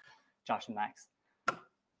 So, Josh and Max.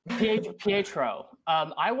 Pietro,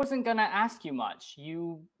 I wasn't gonna ask you much.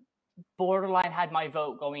 You borderline had my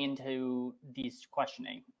vote going into these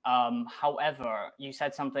questioning. However, you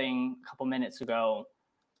said something a couple minutes ago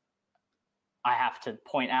I have to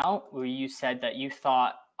point out where you said that you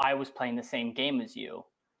thought I was playing the same game as you.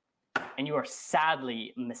 And you are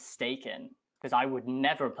sadly mistaken, because I would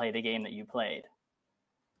never play the game that you played.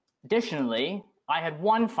 Additionally, I had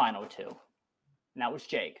one final two, and that was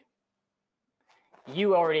Jake.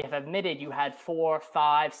 You already have admitted you had 4,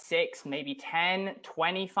 5, 6, maybe 10,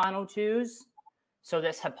 20 final twos. So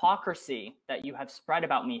this hypocrisy that you have spread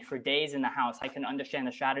about me for days in the house, I can understand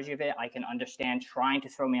the strategy of it. I can understand trying to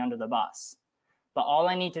throw me under the bus. But all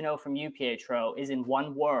I need to know from you, Pietro, is in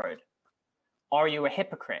one word. Are you a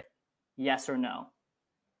hypocrite? Yes or no?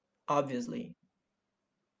 Obviously.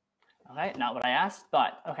 Okay, not what I asked,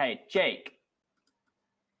 but okay, Jake.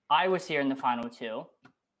 I was here in the final two,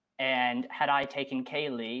 and had I taken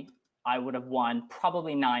Kaylee, I would have won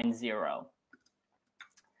probably 9-0.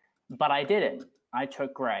 But I didn't. I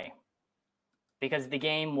took Gray. Because the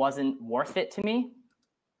game wasn't worth it to me.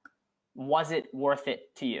 Was it worth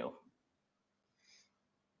it to you?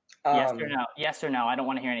 Yes or no? Yes or no? I don't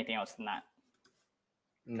want to hear anything else than that.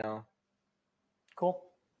 No. Cool.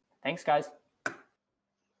 Thanks, guys.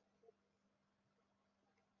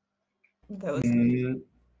 That was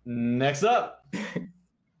Next up.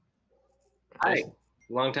 Hi.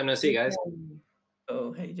 Long time no see, guys.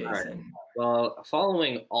 Oh, hey, Jason. All right. Well,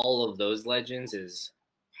 following all of those legends is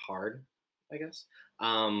hard, I guess.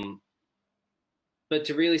 But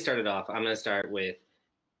to really start it off, I'm going to start with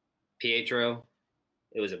Pietro.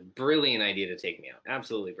 It was a brilliant idea to take me out.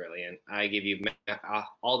 Absolutely brilliant. I give you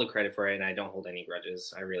all the credit for it, and I don't hold any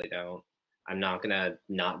grudges. I really don't. I'm not going to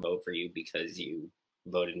not vote for you because you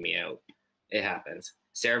voted me out. It happens.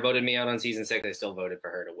 Sarah voted me out on season 6. I still voted for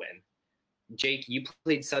her to win. Jake, you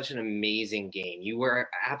played such an amazing game. You were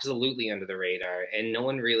absolutely under the radar, and no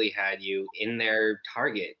one really had you in their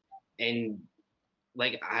target. And,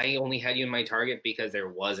 like, I only had you in my target because there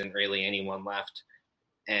wasn't really anyone left.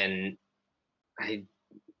 And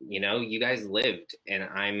you guys lived, and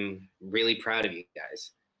I'm really proud of you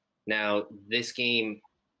guys. Now, this game,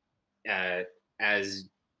 as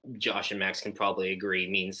Josh and Max can probably agree,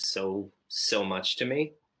 means so much to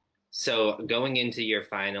me. So going into your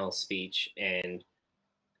final speech and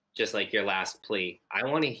just like your last plea, I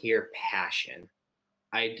want to hear passion.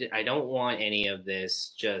 I don't want any of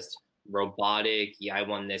this just robotic, yeah, I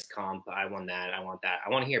won this comp, I won that, I want that. I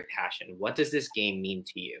want to hear passion. What does this game mean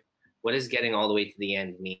to you? What does getting all the way to the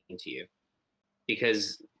end mean to you?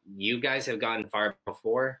 Because you guys have gotten far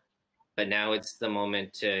before, but now it's the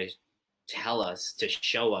moment to tell us, to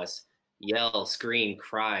show us, yell, scream,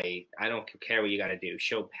 cry. I don't care what you got to do.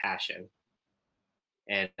 Show passion.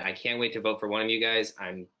 And I can't wait to vote for one of you guys.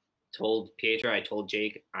 I'm told Pietro, I told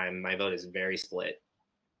Jake, my vote is very split.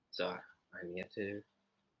 So I'm yet to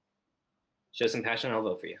show some passion. I'll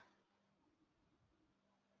vote for you.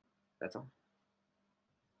 That's all.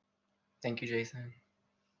 Thank you, Jason.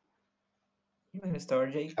 You want to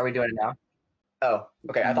start, Jake? Are we doing it now? Oh,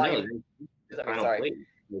 okay. I thought you. Final Sorry. play.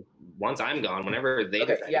 Once I'm gone, whenever they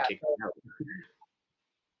Okay, decide yeah, to kick me out.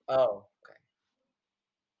 Oh, okay.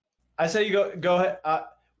 I say you go ahead.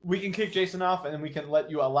 We can kick Jason off, and then we can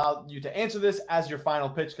allow you to answer this as your final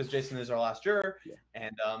pitch because Jason is our last juror,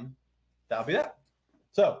 and that'll be that.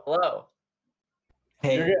 So, hello.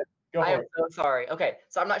 Hey. You're good. Go I for am it. so sorry. Okay,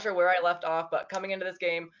 so I'm not sure where I left off, but coming into this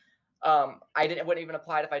game, I wouldn't even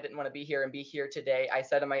apply if I didn't want to be here and be here today. I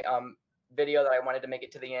said in my video that I wanted to make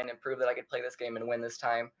it to the end and prove that I could play this game and win this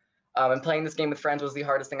time. And playing this game with friends was the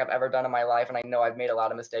hardest thing I've ever done in my life, and I know I've made a lot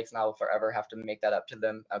of mistakes, and I will forever have to make that up to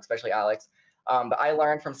them, especially Alex. But I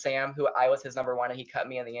learned from Sam, who I was his number one, and he cut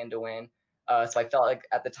me in the end to win. So I felt like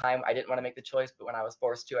at the time I didn't want to make the choice, but when I was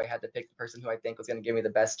forced to, I had to pick the person who I think was going to give me the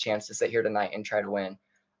best chance to sit here tonight and try to win.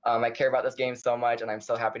 I care about this game so much, and I'm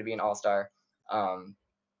so happy to be an all-star.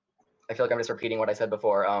 I feel like I'm just repeating what I said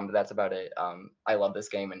before, but that's about it. I love this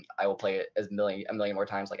game, and I will play it a million more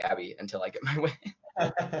times like Abby until I get my win.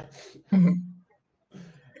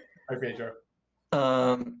 Hi, Pedro.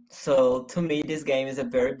 So to me, this game is a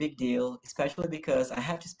very big deal, especially because I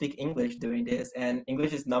have to speak English during this, and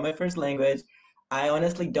English is not my first language. I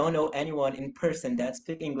honestly don't know anyone in person that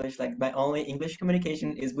speak English. Like, my only English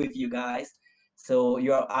communication is with you guys. So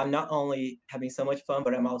I'm not only having so much fun,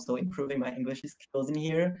 but I'm also improving my English skills in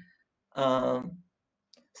here.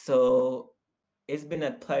 So it's been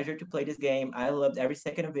a pleasure to play this game. I loved every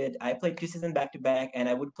second of it. I played 2 seasons back to back, and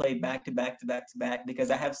I would play back to back to back to back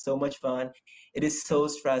because I have so much fun. It is so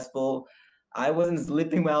stressful. I wasn't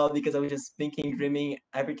sleeping well because I was just thinking, dreaming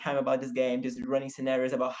every time about this game, just running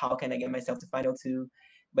scenarios about how can I get myself to Final 2.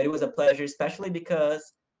 But it was a pleasure, especially because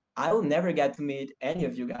I will never get to meet any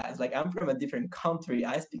of you guys. Like, I'm from a different country.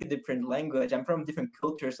 I speak a different language. I'm from a different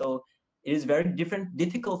culture. So it is very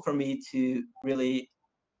difficult for me to really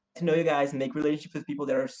to know you guys and make relationships with people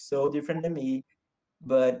that are so different than me.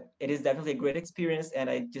 But it is definitely a great experience, and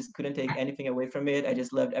I just couldn't take anything away from it. I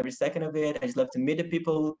just loved every second of it. I just loved to meet the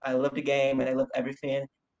people. I love the game, and I love everything.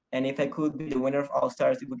 And if I could be the winner of All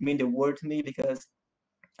Stars, it would mean the world to me because,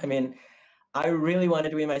 I mean, I really wanted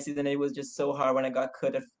to win my season. It was just so hard when I got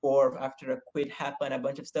cut at 4 after a quit happened. A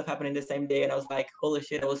bunch of stuff happened in the same day, and I was like, holy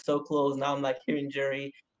shit, I was so close. Now I'm like here in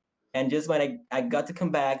jury. And just when I got to come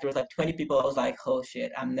back, there was like 20 people. I was like, oh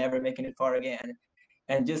shit, I'm never making it far again.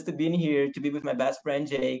 And just to be in here, to be with my best friend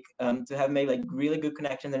Jake, to have made like really good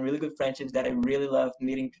connections and really good friendships that I really loved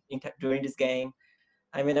meeting during this game.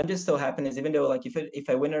 I mean, I'm just so happy. Even though like if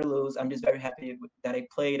I win or lose, I'm just very happy that I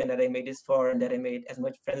played and that I made this far and that I made as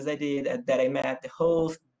much friends as I did, that I met the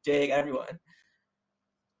host, Jake, everyone.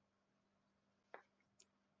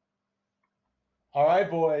 All right,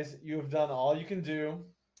 boys, you have done all you can do.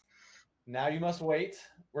 Now you must wait.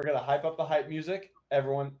 We're going to hype up the hype music.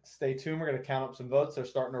 Everyone stay tuned. We're going to count up some votes. They're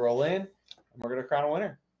starting to roll in, and we're going to crown a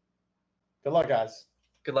winner. Good luck, guys.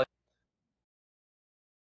 Good luck.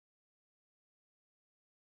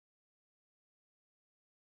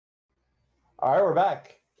 All right, we're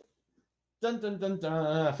back. Dun, dun, dun,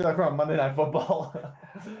 dun. I feel like we're on Monday Night Football.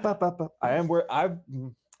 I am where I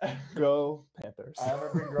go Panthers. I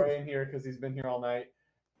haven't bring Gray in here because he's been here all night.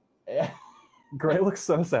 Yeah. Gray looks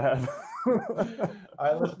so sad. All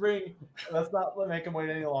right, let's not make them wait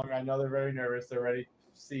any longer. I know they're very nervous. They're ready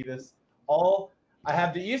to see this. I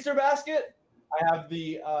have the Easter basket. I have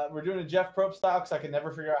we're doing a Jeff Probst style because I can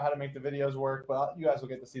never figure out how to make the videos work, but you guys will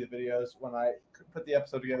get to see the videos when I put the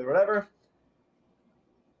episode together, whatever.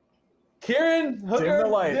 Kieran, Hooker, dim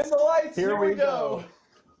the lights. Here we go.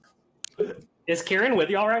 Is Kieran with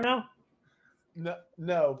y'all right now?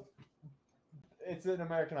 No. It's an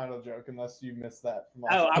American Idol joke, unless you missed that. From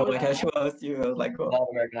I was like, cool.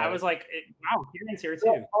 I was like, wow, Kieran's here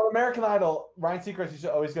too. On American Idol, Ryan Seacrest used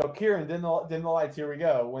to always go, Kieran, dim the lights, here we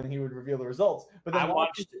go, when he would reveal the results. But then I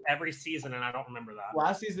watched every season, and I don't remember that.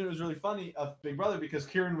 Last season, it was really funny of Big Brother because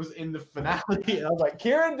Kieran was in the finale, and I was like,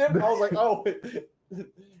 Kieran, dim? I was like, oh.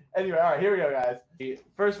 Anyway, all right, here we go, guys.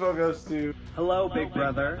 First vote goes to... Hello, Big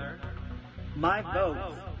Brother. My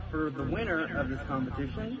vote for the winner of this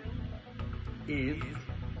competition is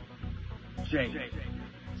Jake.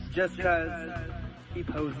 Just because he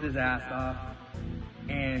posed his ass off.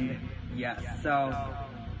 And yes, so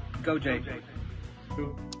go Jake.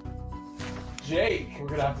 Jake. We're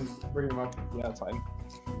going to have to bring him up. Yeah, that's fine.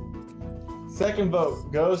 Second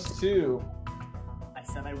vote goes to... I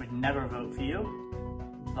said I would never vote for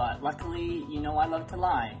you, but luckily, you know I love to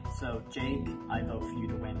lie. So Jake, I vote for you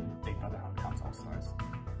to win Big Brother Hometowns All-Stars.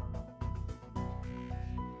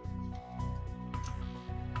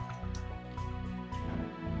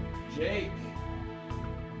 Jake.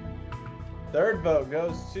 Third vote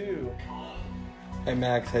goes to... Hey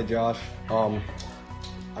Max, hey Josh. I'm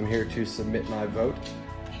here to submit my vote.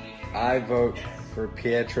 I vote for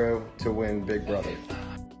Pietro to win Big Brother.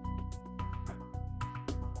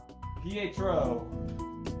 Pietro.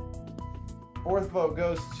 Fourth vote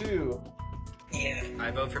goes to...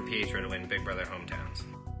 I vote for Pietro to win Big Brother Hometowns.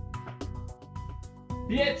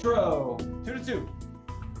 Pietro. 2-2.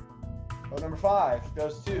 Vote number 5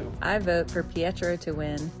 goes to... I vote for Pietro to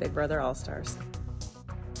win Big Brother All-Stars.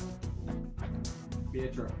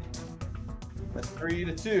 Pietro. That's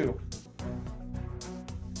 3-2.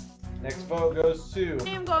 Next vote goes to... I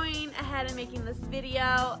am going ahead and making this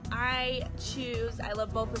video. I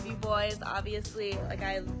love both of you boys. Obviously, like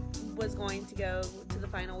I was going to go to the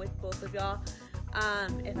final with both of y'all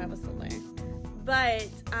if I was still there. But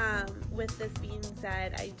with this being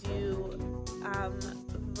said, I do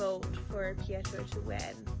vote for Pietro to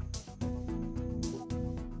win.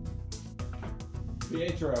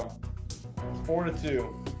 Pietro. 4-2.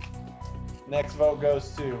 Next vote goes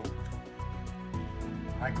to...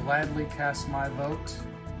 I gladly cast my vote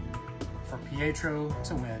for Pietro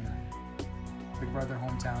to win Big Brother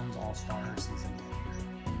Hometowns All-Star Season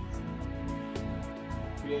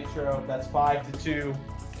 10. Pietro, that's 5-2.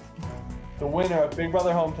 The winner of Big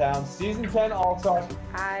Brother Hometowns Season 10 All-Stars.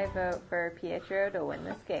 I vote for Pietro to win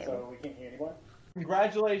this game. So we can't hear anyone.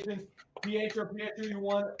 Congratulations, Pietro. Pietro, you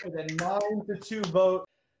won with a 9-2 vote.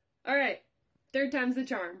 All right, third time's the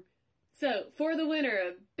charm. So, for the winner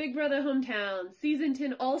of Big Brother Hometown Season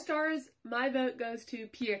 10 All-Stars, my vote goes to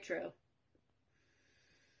Pietro.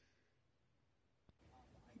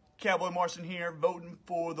 Cowboy Marson here, voting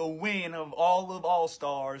for the win of all of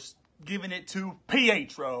All-Stars, giving it to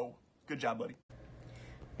Pietro. Good job, buddy.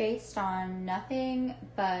 Based on nothing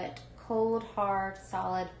but cold, hard,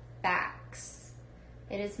 solid facts,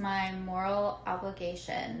 It is my moral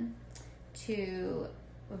obligation to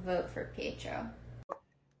vote for Pietro.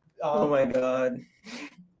 Oh my God.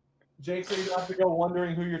 Jake, so you don't have to go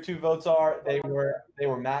wondering who your 2 votes are. They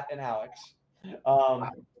were Matt and Alex.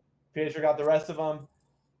 Pietro got the rest of them,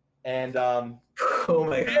 and oh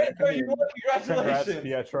my God! Pietro, you won. Congratulations, Congrats,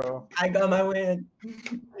 Pietro. I got my win.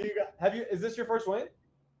 Is this your first win?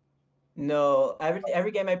 No,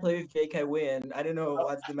 every game I play with Jake, I win. I don't know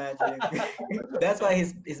what's the magic. That's why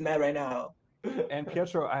he's mad right now. And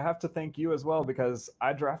Pietro, I have to thank you as well because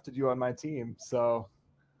I drafted you on my team. So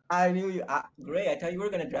I knew you. Great. I thought you were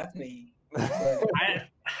gonna draft me. I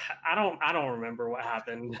don't remember what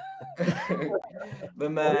happened.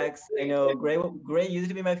 But Max, I know Gray used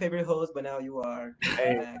to be my favorite host, but now you are.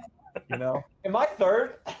 Hey, Max. You know? Am I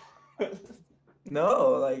third? No,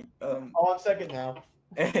 like Oh, I'm second now.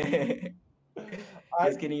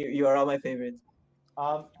 Just kidding. You are all my favorites.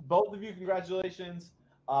 Both of you, congratulations.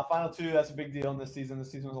 Final 2, that's a big deal in this season.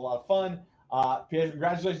 This season was a lot of fun. Pietro,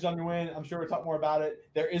 congratulations on your win. I'm sure we'll talk more about it.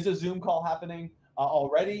 There is a Zoom call happening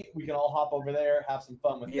already. We can all hop over there, have some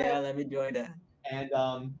fun with Yeah, that. let me join that. And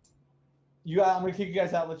I'm going to kick you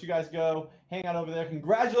guys out, let you guys go. Hang out over there.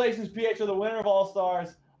 Congratulations, Pietro, the winner of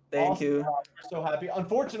All-Stars. Thank you. We're so happy.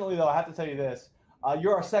 Unfortunately, though, I have to tell you this.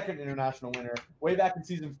 You're our second international winner. Way back in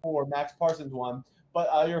season 4, Max Parsons won.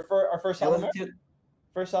 But you're our first South American.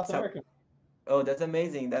 First South American. Oh, that's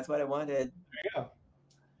amazing. That's what I wanted. There you go.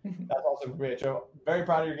 That's awesome, Pietro. Very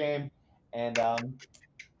proud of your game. And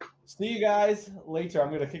see you guys later. I'm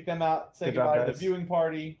going to kick them out, say Good job, goodbye to the guys. viewing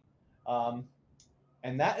party.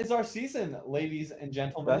 And that is our season, ladies and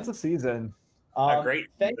gentlemen. That's a season. A great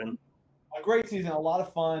season. A great season, a lot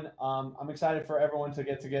of fun. I'm excited for everyone to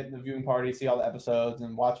get in the viewing party, see all the episodes,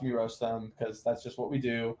 and watch me roast them because that's just what we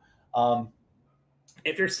do.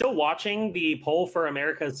 If you're still watching, the poll for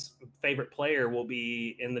America's favorite player will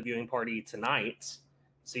be in the viewing party tonight,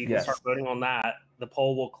 so you can Yes. start voting on that. The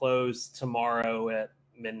poll will close tomorrow at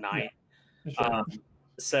midnight. Yeah,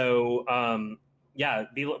 sure. Yeah,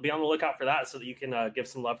 be on the lookout for that so that you can give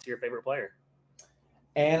some love to your favorite player.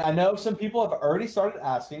 And I know some people have already started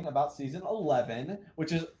asking about season 11,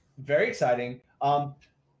 which is very exciting.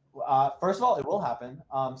 First of all, it will happen.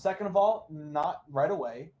 Second of all, not right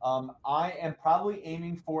away. I am probably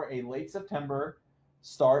aiming for a late September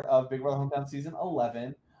start of Big Brother Hometown season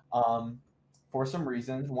 11 for some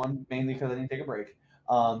reasons. One, mainly because I need to take a break.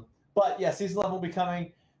 But yeah, season 11 will be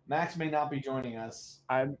coming. Max may not be joining us.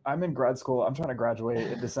 I'm in grad school. I'm trying to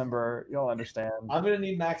graduate in December. Y'all understand. I'm gonna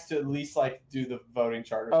need Max to at least do the voting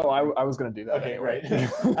chart. Oh, I was gonna do that. Okay, anyway. great.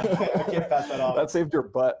 I can't pass that off. That saved your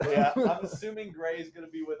butt. Yeah, I'm assuming Gray is gonna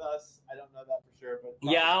be with us. I don't know that for sure, but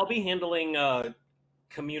Yeah, I'll be handling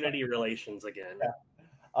community relations again.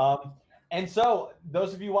 Yeah. And so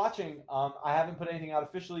those of you watching, I haven't put anything out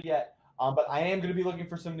officially yet, but I am going to be looking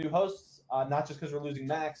for some new hosts, not just because we're losing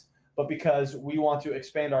Max, but because we want to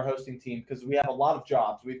expand our hosting team because we have a lot of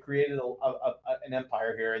jobs. We've created an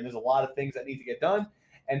empire here, and there's a lot of things that need to get done.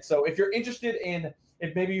 And so if you're interested in,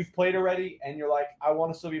 if maybe you've played already and you're like, I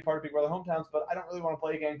want to still be a part of Big Brother Hometowns, but I don't really want to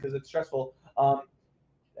play again because it's stressful,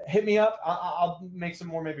 hit me up. I'll make some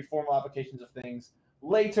more maybe formal applications of things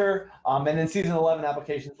later. And then season 11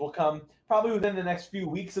 applications will come probably within the next few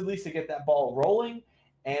weeks at least to get that ball rolling.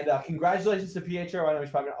 And congratulations to Pietro. I know he's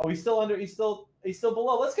probably he's still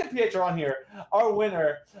below. Let's get Pietro on here. Our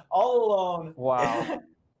winner, all alone. Wow.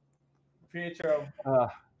 Pietro.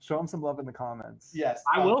 Show him some love in the comments. Yes.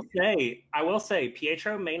 I will say,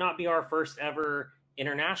 Pietro may not be our first ever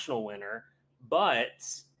international winner, but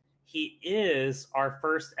he is our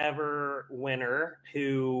first ever winner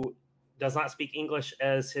who does not speak English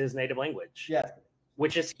as his native language. Yeah.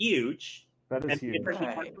 Which is huge. That is huge. He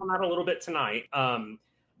touched on that a little bit tonight.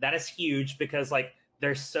 That is huge because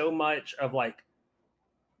there's so much of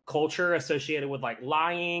culture associated with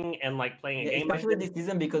lying and playing a game. Especially this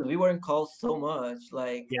season because we weren't called so much.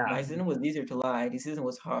 My season was easier to lie. This season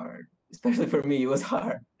was hard. Especially for me, it was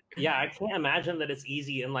hard. Yeah, I can't imagine that it's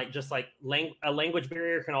easy and a language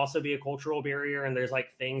barrier can also be a cultural barrier, and there's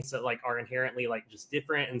things that are inherently just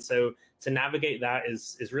different, and so to navigate that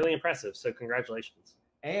is really impressive. So congratulations.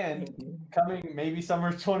 And coming maybe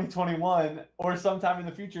summer 2021 or sometime in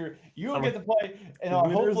the future, you will get to play in our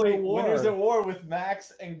hopefully Winners at War with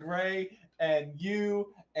Max and Gray and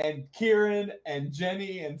you and Kieran and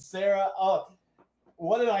Jenny and Sarah. Oh,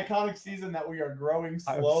 what an iconic season that we are growing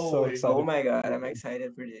slowly. Oh my God, I'm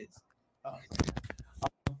excited for this.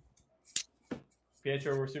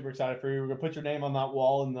 Pietro, we're super excited for you. We're gonna put your name on that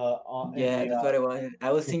wall in the that's what I wanted.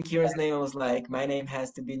 I was seeing Kieran's name. I was like, my name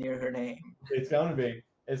has to be near her name. It's going to be.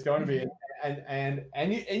 It's going to be. And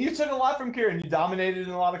you took a lot from Kieran. You dominated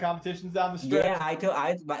in a lot of competitions down the stretch. Yeah,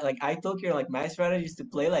 I told Kieran, like, my strategy is to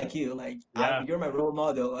play like you. Like, Yeah. you're my role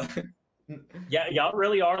model. Yeah, y'all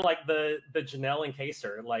really are like the Janelle and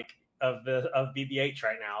Kaser like of BBH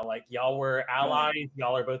right now. Like y'all were allies.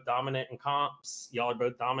 Y'all are both dominant in comps. Y'all are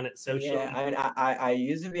both dominant socially. Yeah, I mean, I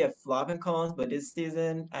used to be a flop in comps, but this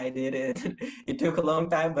season I did it. It took a long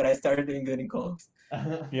time, but I started doing good in comps.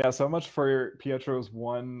 Yeah, so much for Pietro's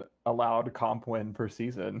one allowed comp win per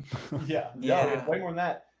season. Yeah, way more than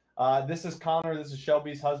that. This is Connor. This is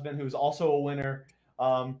Shelby's husband, who's also a winner.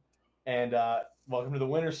 And welcome to the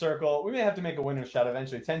winner's circle. We may have to make a winner's chat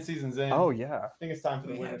eventually. 10 seasons in. Oh, yeah. I think it's time for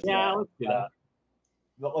the winner's Yeah, chat. let's do that.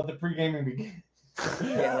 Let the pre-gaming begin.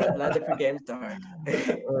 Yeah, let the pre-game start.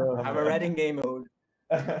 I'm already in game mode.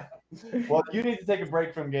 Well, you need to take a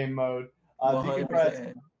break from game mode.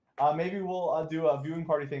 Decompress. 100%. Maybe we'll do a viewing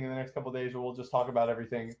party thing in the next couple of days where we'll just talk about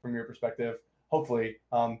everything from your perspective. Hopefully,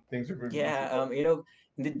 things are moving. Yeah,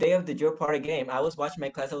 the day of the Joe Party game, I was watching my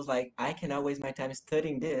class. I was like, I cannot waste my time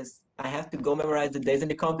studying this. I have to go memorize the days in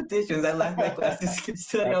the competitions. I left my classes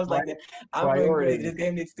studying. I was like, I'm going crazy. This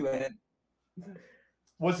game needs to end.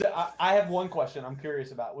 I have one question I'm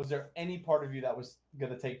curious about. Was there any part of you that was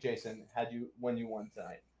going to take Jason when you won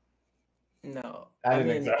tonight? No. I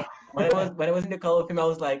didn't think so. when I was in the call with him, I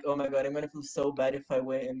was like, oh my God, I'm going to feel so bad if I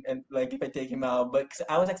win and like if I take him out. But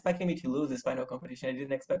I was expecting me to lose this final competition. I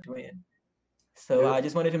didn't expect to win. So I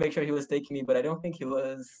just wanted to make sure he was taking me, but I don't think he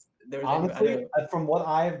was. Honestly, from what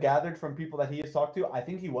I have gathered from people that he has talked to, I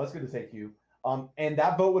think he was going to take you. And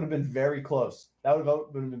that vote would have been very close.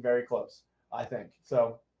 Vote would have been very close, I think.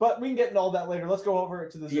 So, but we can get into all that later. Let's go over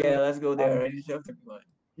to the Zoom. Yeah, let's go there. Ready to show everyone.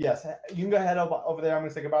 Yes, you can go ahead over there. I'm going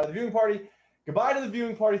to say goodbye to the viewing party. Goodbye to the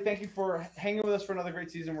viewing party. Thank you for hanging with us for another great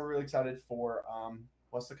season. We're really excited for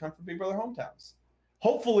what's to come for Big Brother Hometowns.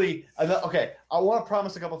 Hopefully, okay, I want to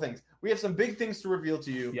promise a couple things. We have some big things to reveal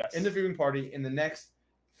to you in the viewing party in the next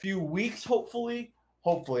few weeks, hopefully.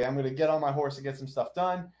 I'm going to get on my horse and get some stuff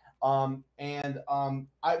done. Another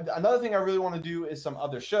thing I really want to do is some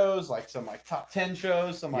other shows, like some top 10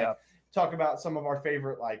 shows, talk about some of our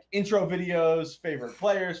favorite intro videos, favorite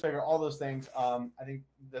players, all those things. I think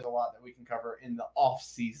there's a lot that we can cover in the off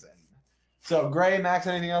season. So Gray, Max,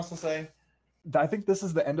 anything else to say? I think this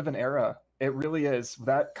is the end of an era. It really is.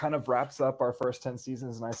 That kind of wraps up our first 10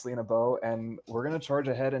 seasons nicely in a bow, and we're going to charge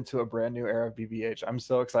ahead into a brand new era of BBH. I'm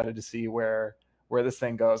so excited to see where this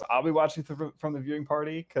thing goes. I'll be watching from the viewing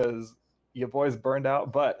party because your boys burned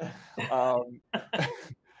out, but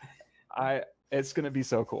it's going to be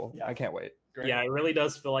so cool. I can't wait. Great. Yeah, it really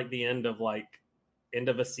does feel like the end of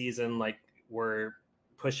a season. Like we're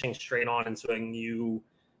pushing straight on into a new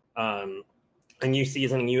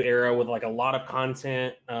season, a new era with a lot of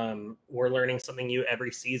content. We're learning something new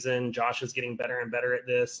every season. Josh is getting better and better at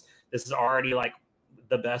this. This is already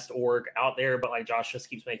the best org out there, but Josh just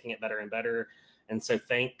keeps making it better and better. And so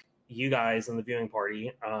thank you guys in the viewing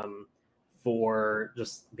party for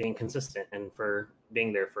just being consistent and for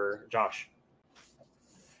being there for Josh.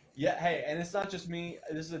 Yeah, hey, and it's not just me.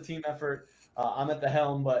 This is a team effort. I'm at the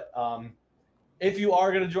helm, but if you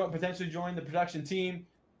are going to potentially join the production team,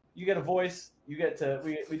 you get a voice. You get to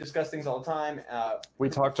we discuss things all the time. We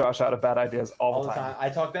talk Josh out of bad ideas all the time. I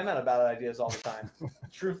talk them out of bad ideas all the time,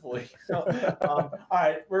 truthfully. So, all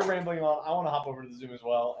right, we're rambling on. I want to hop over to the Zoom as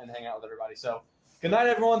well and hang out with everybody. So good night,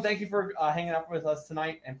 everyone. Thank you for hanging out with us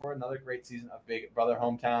tonight and for another great season of Big Brother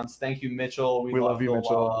Hometowns. Thank you, Mitchell. We love you,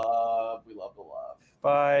 Mitchell. We love the love.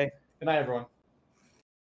 Bye. Good night, everyone.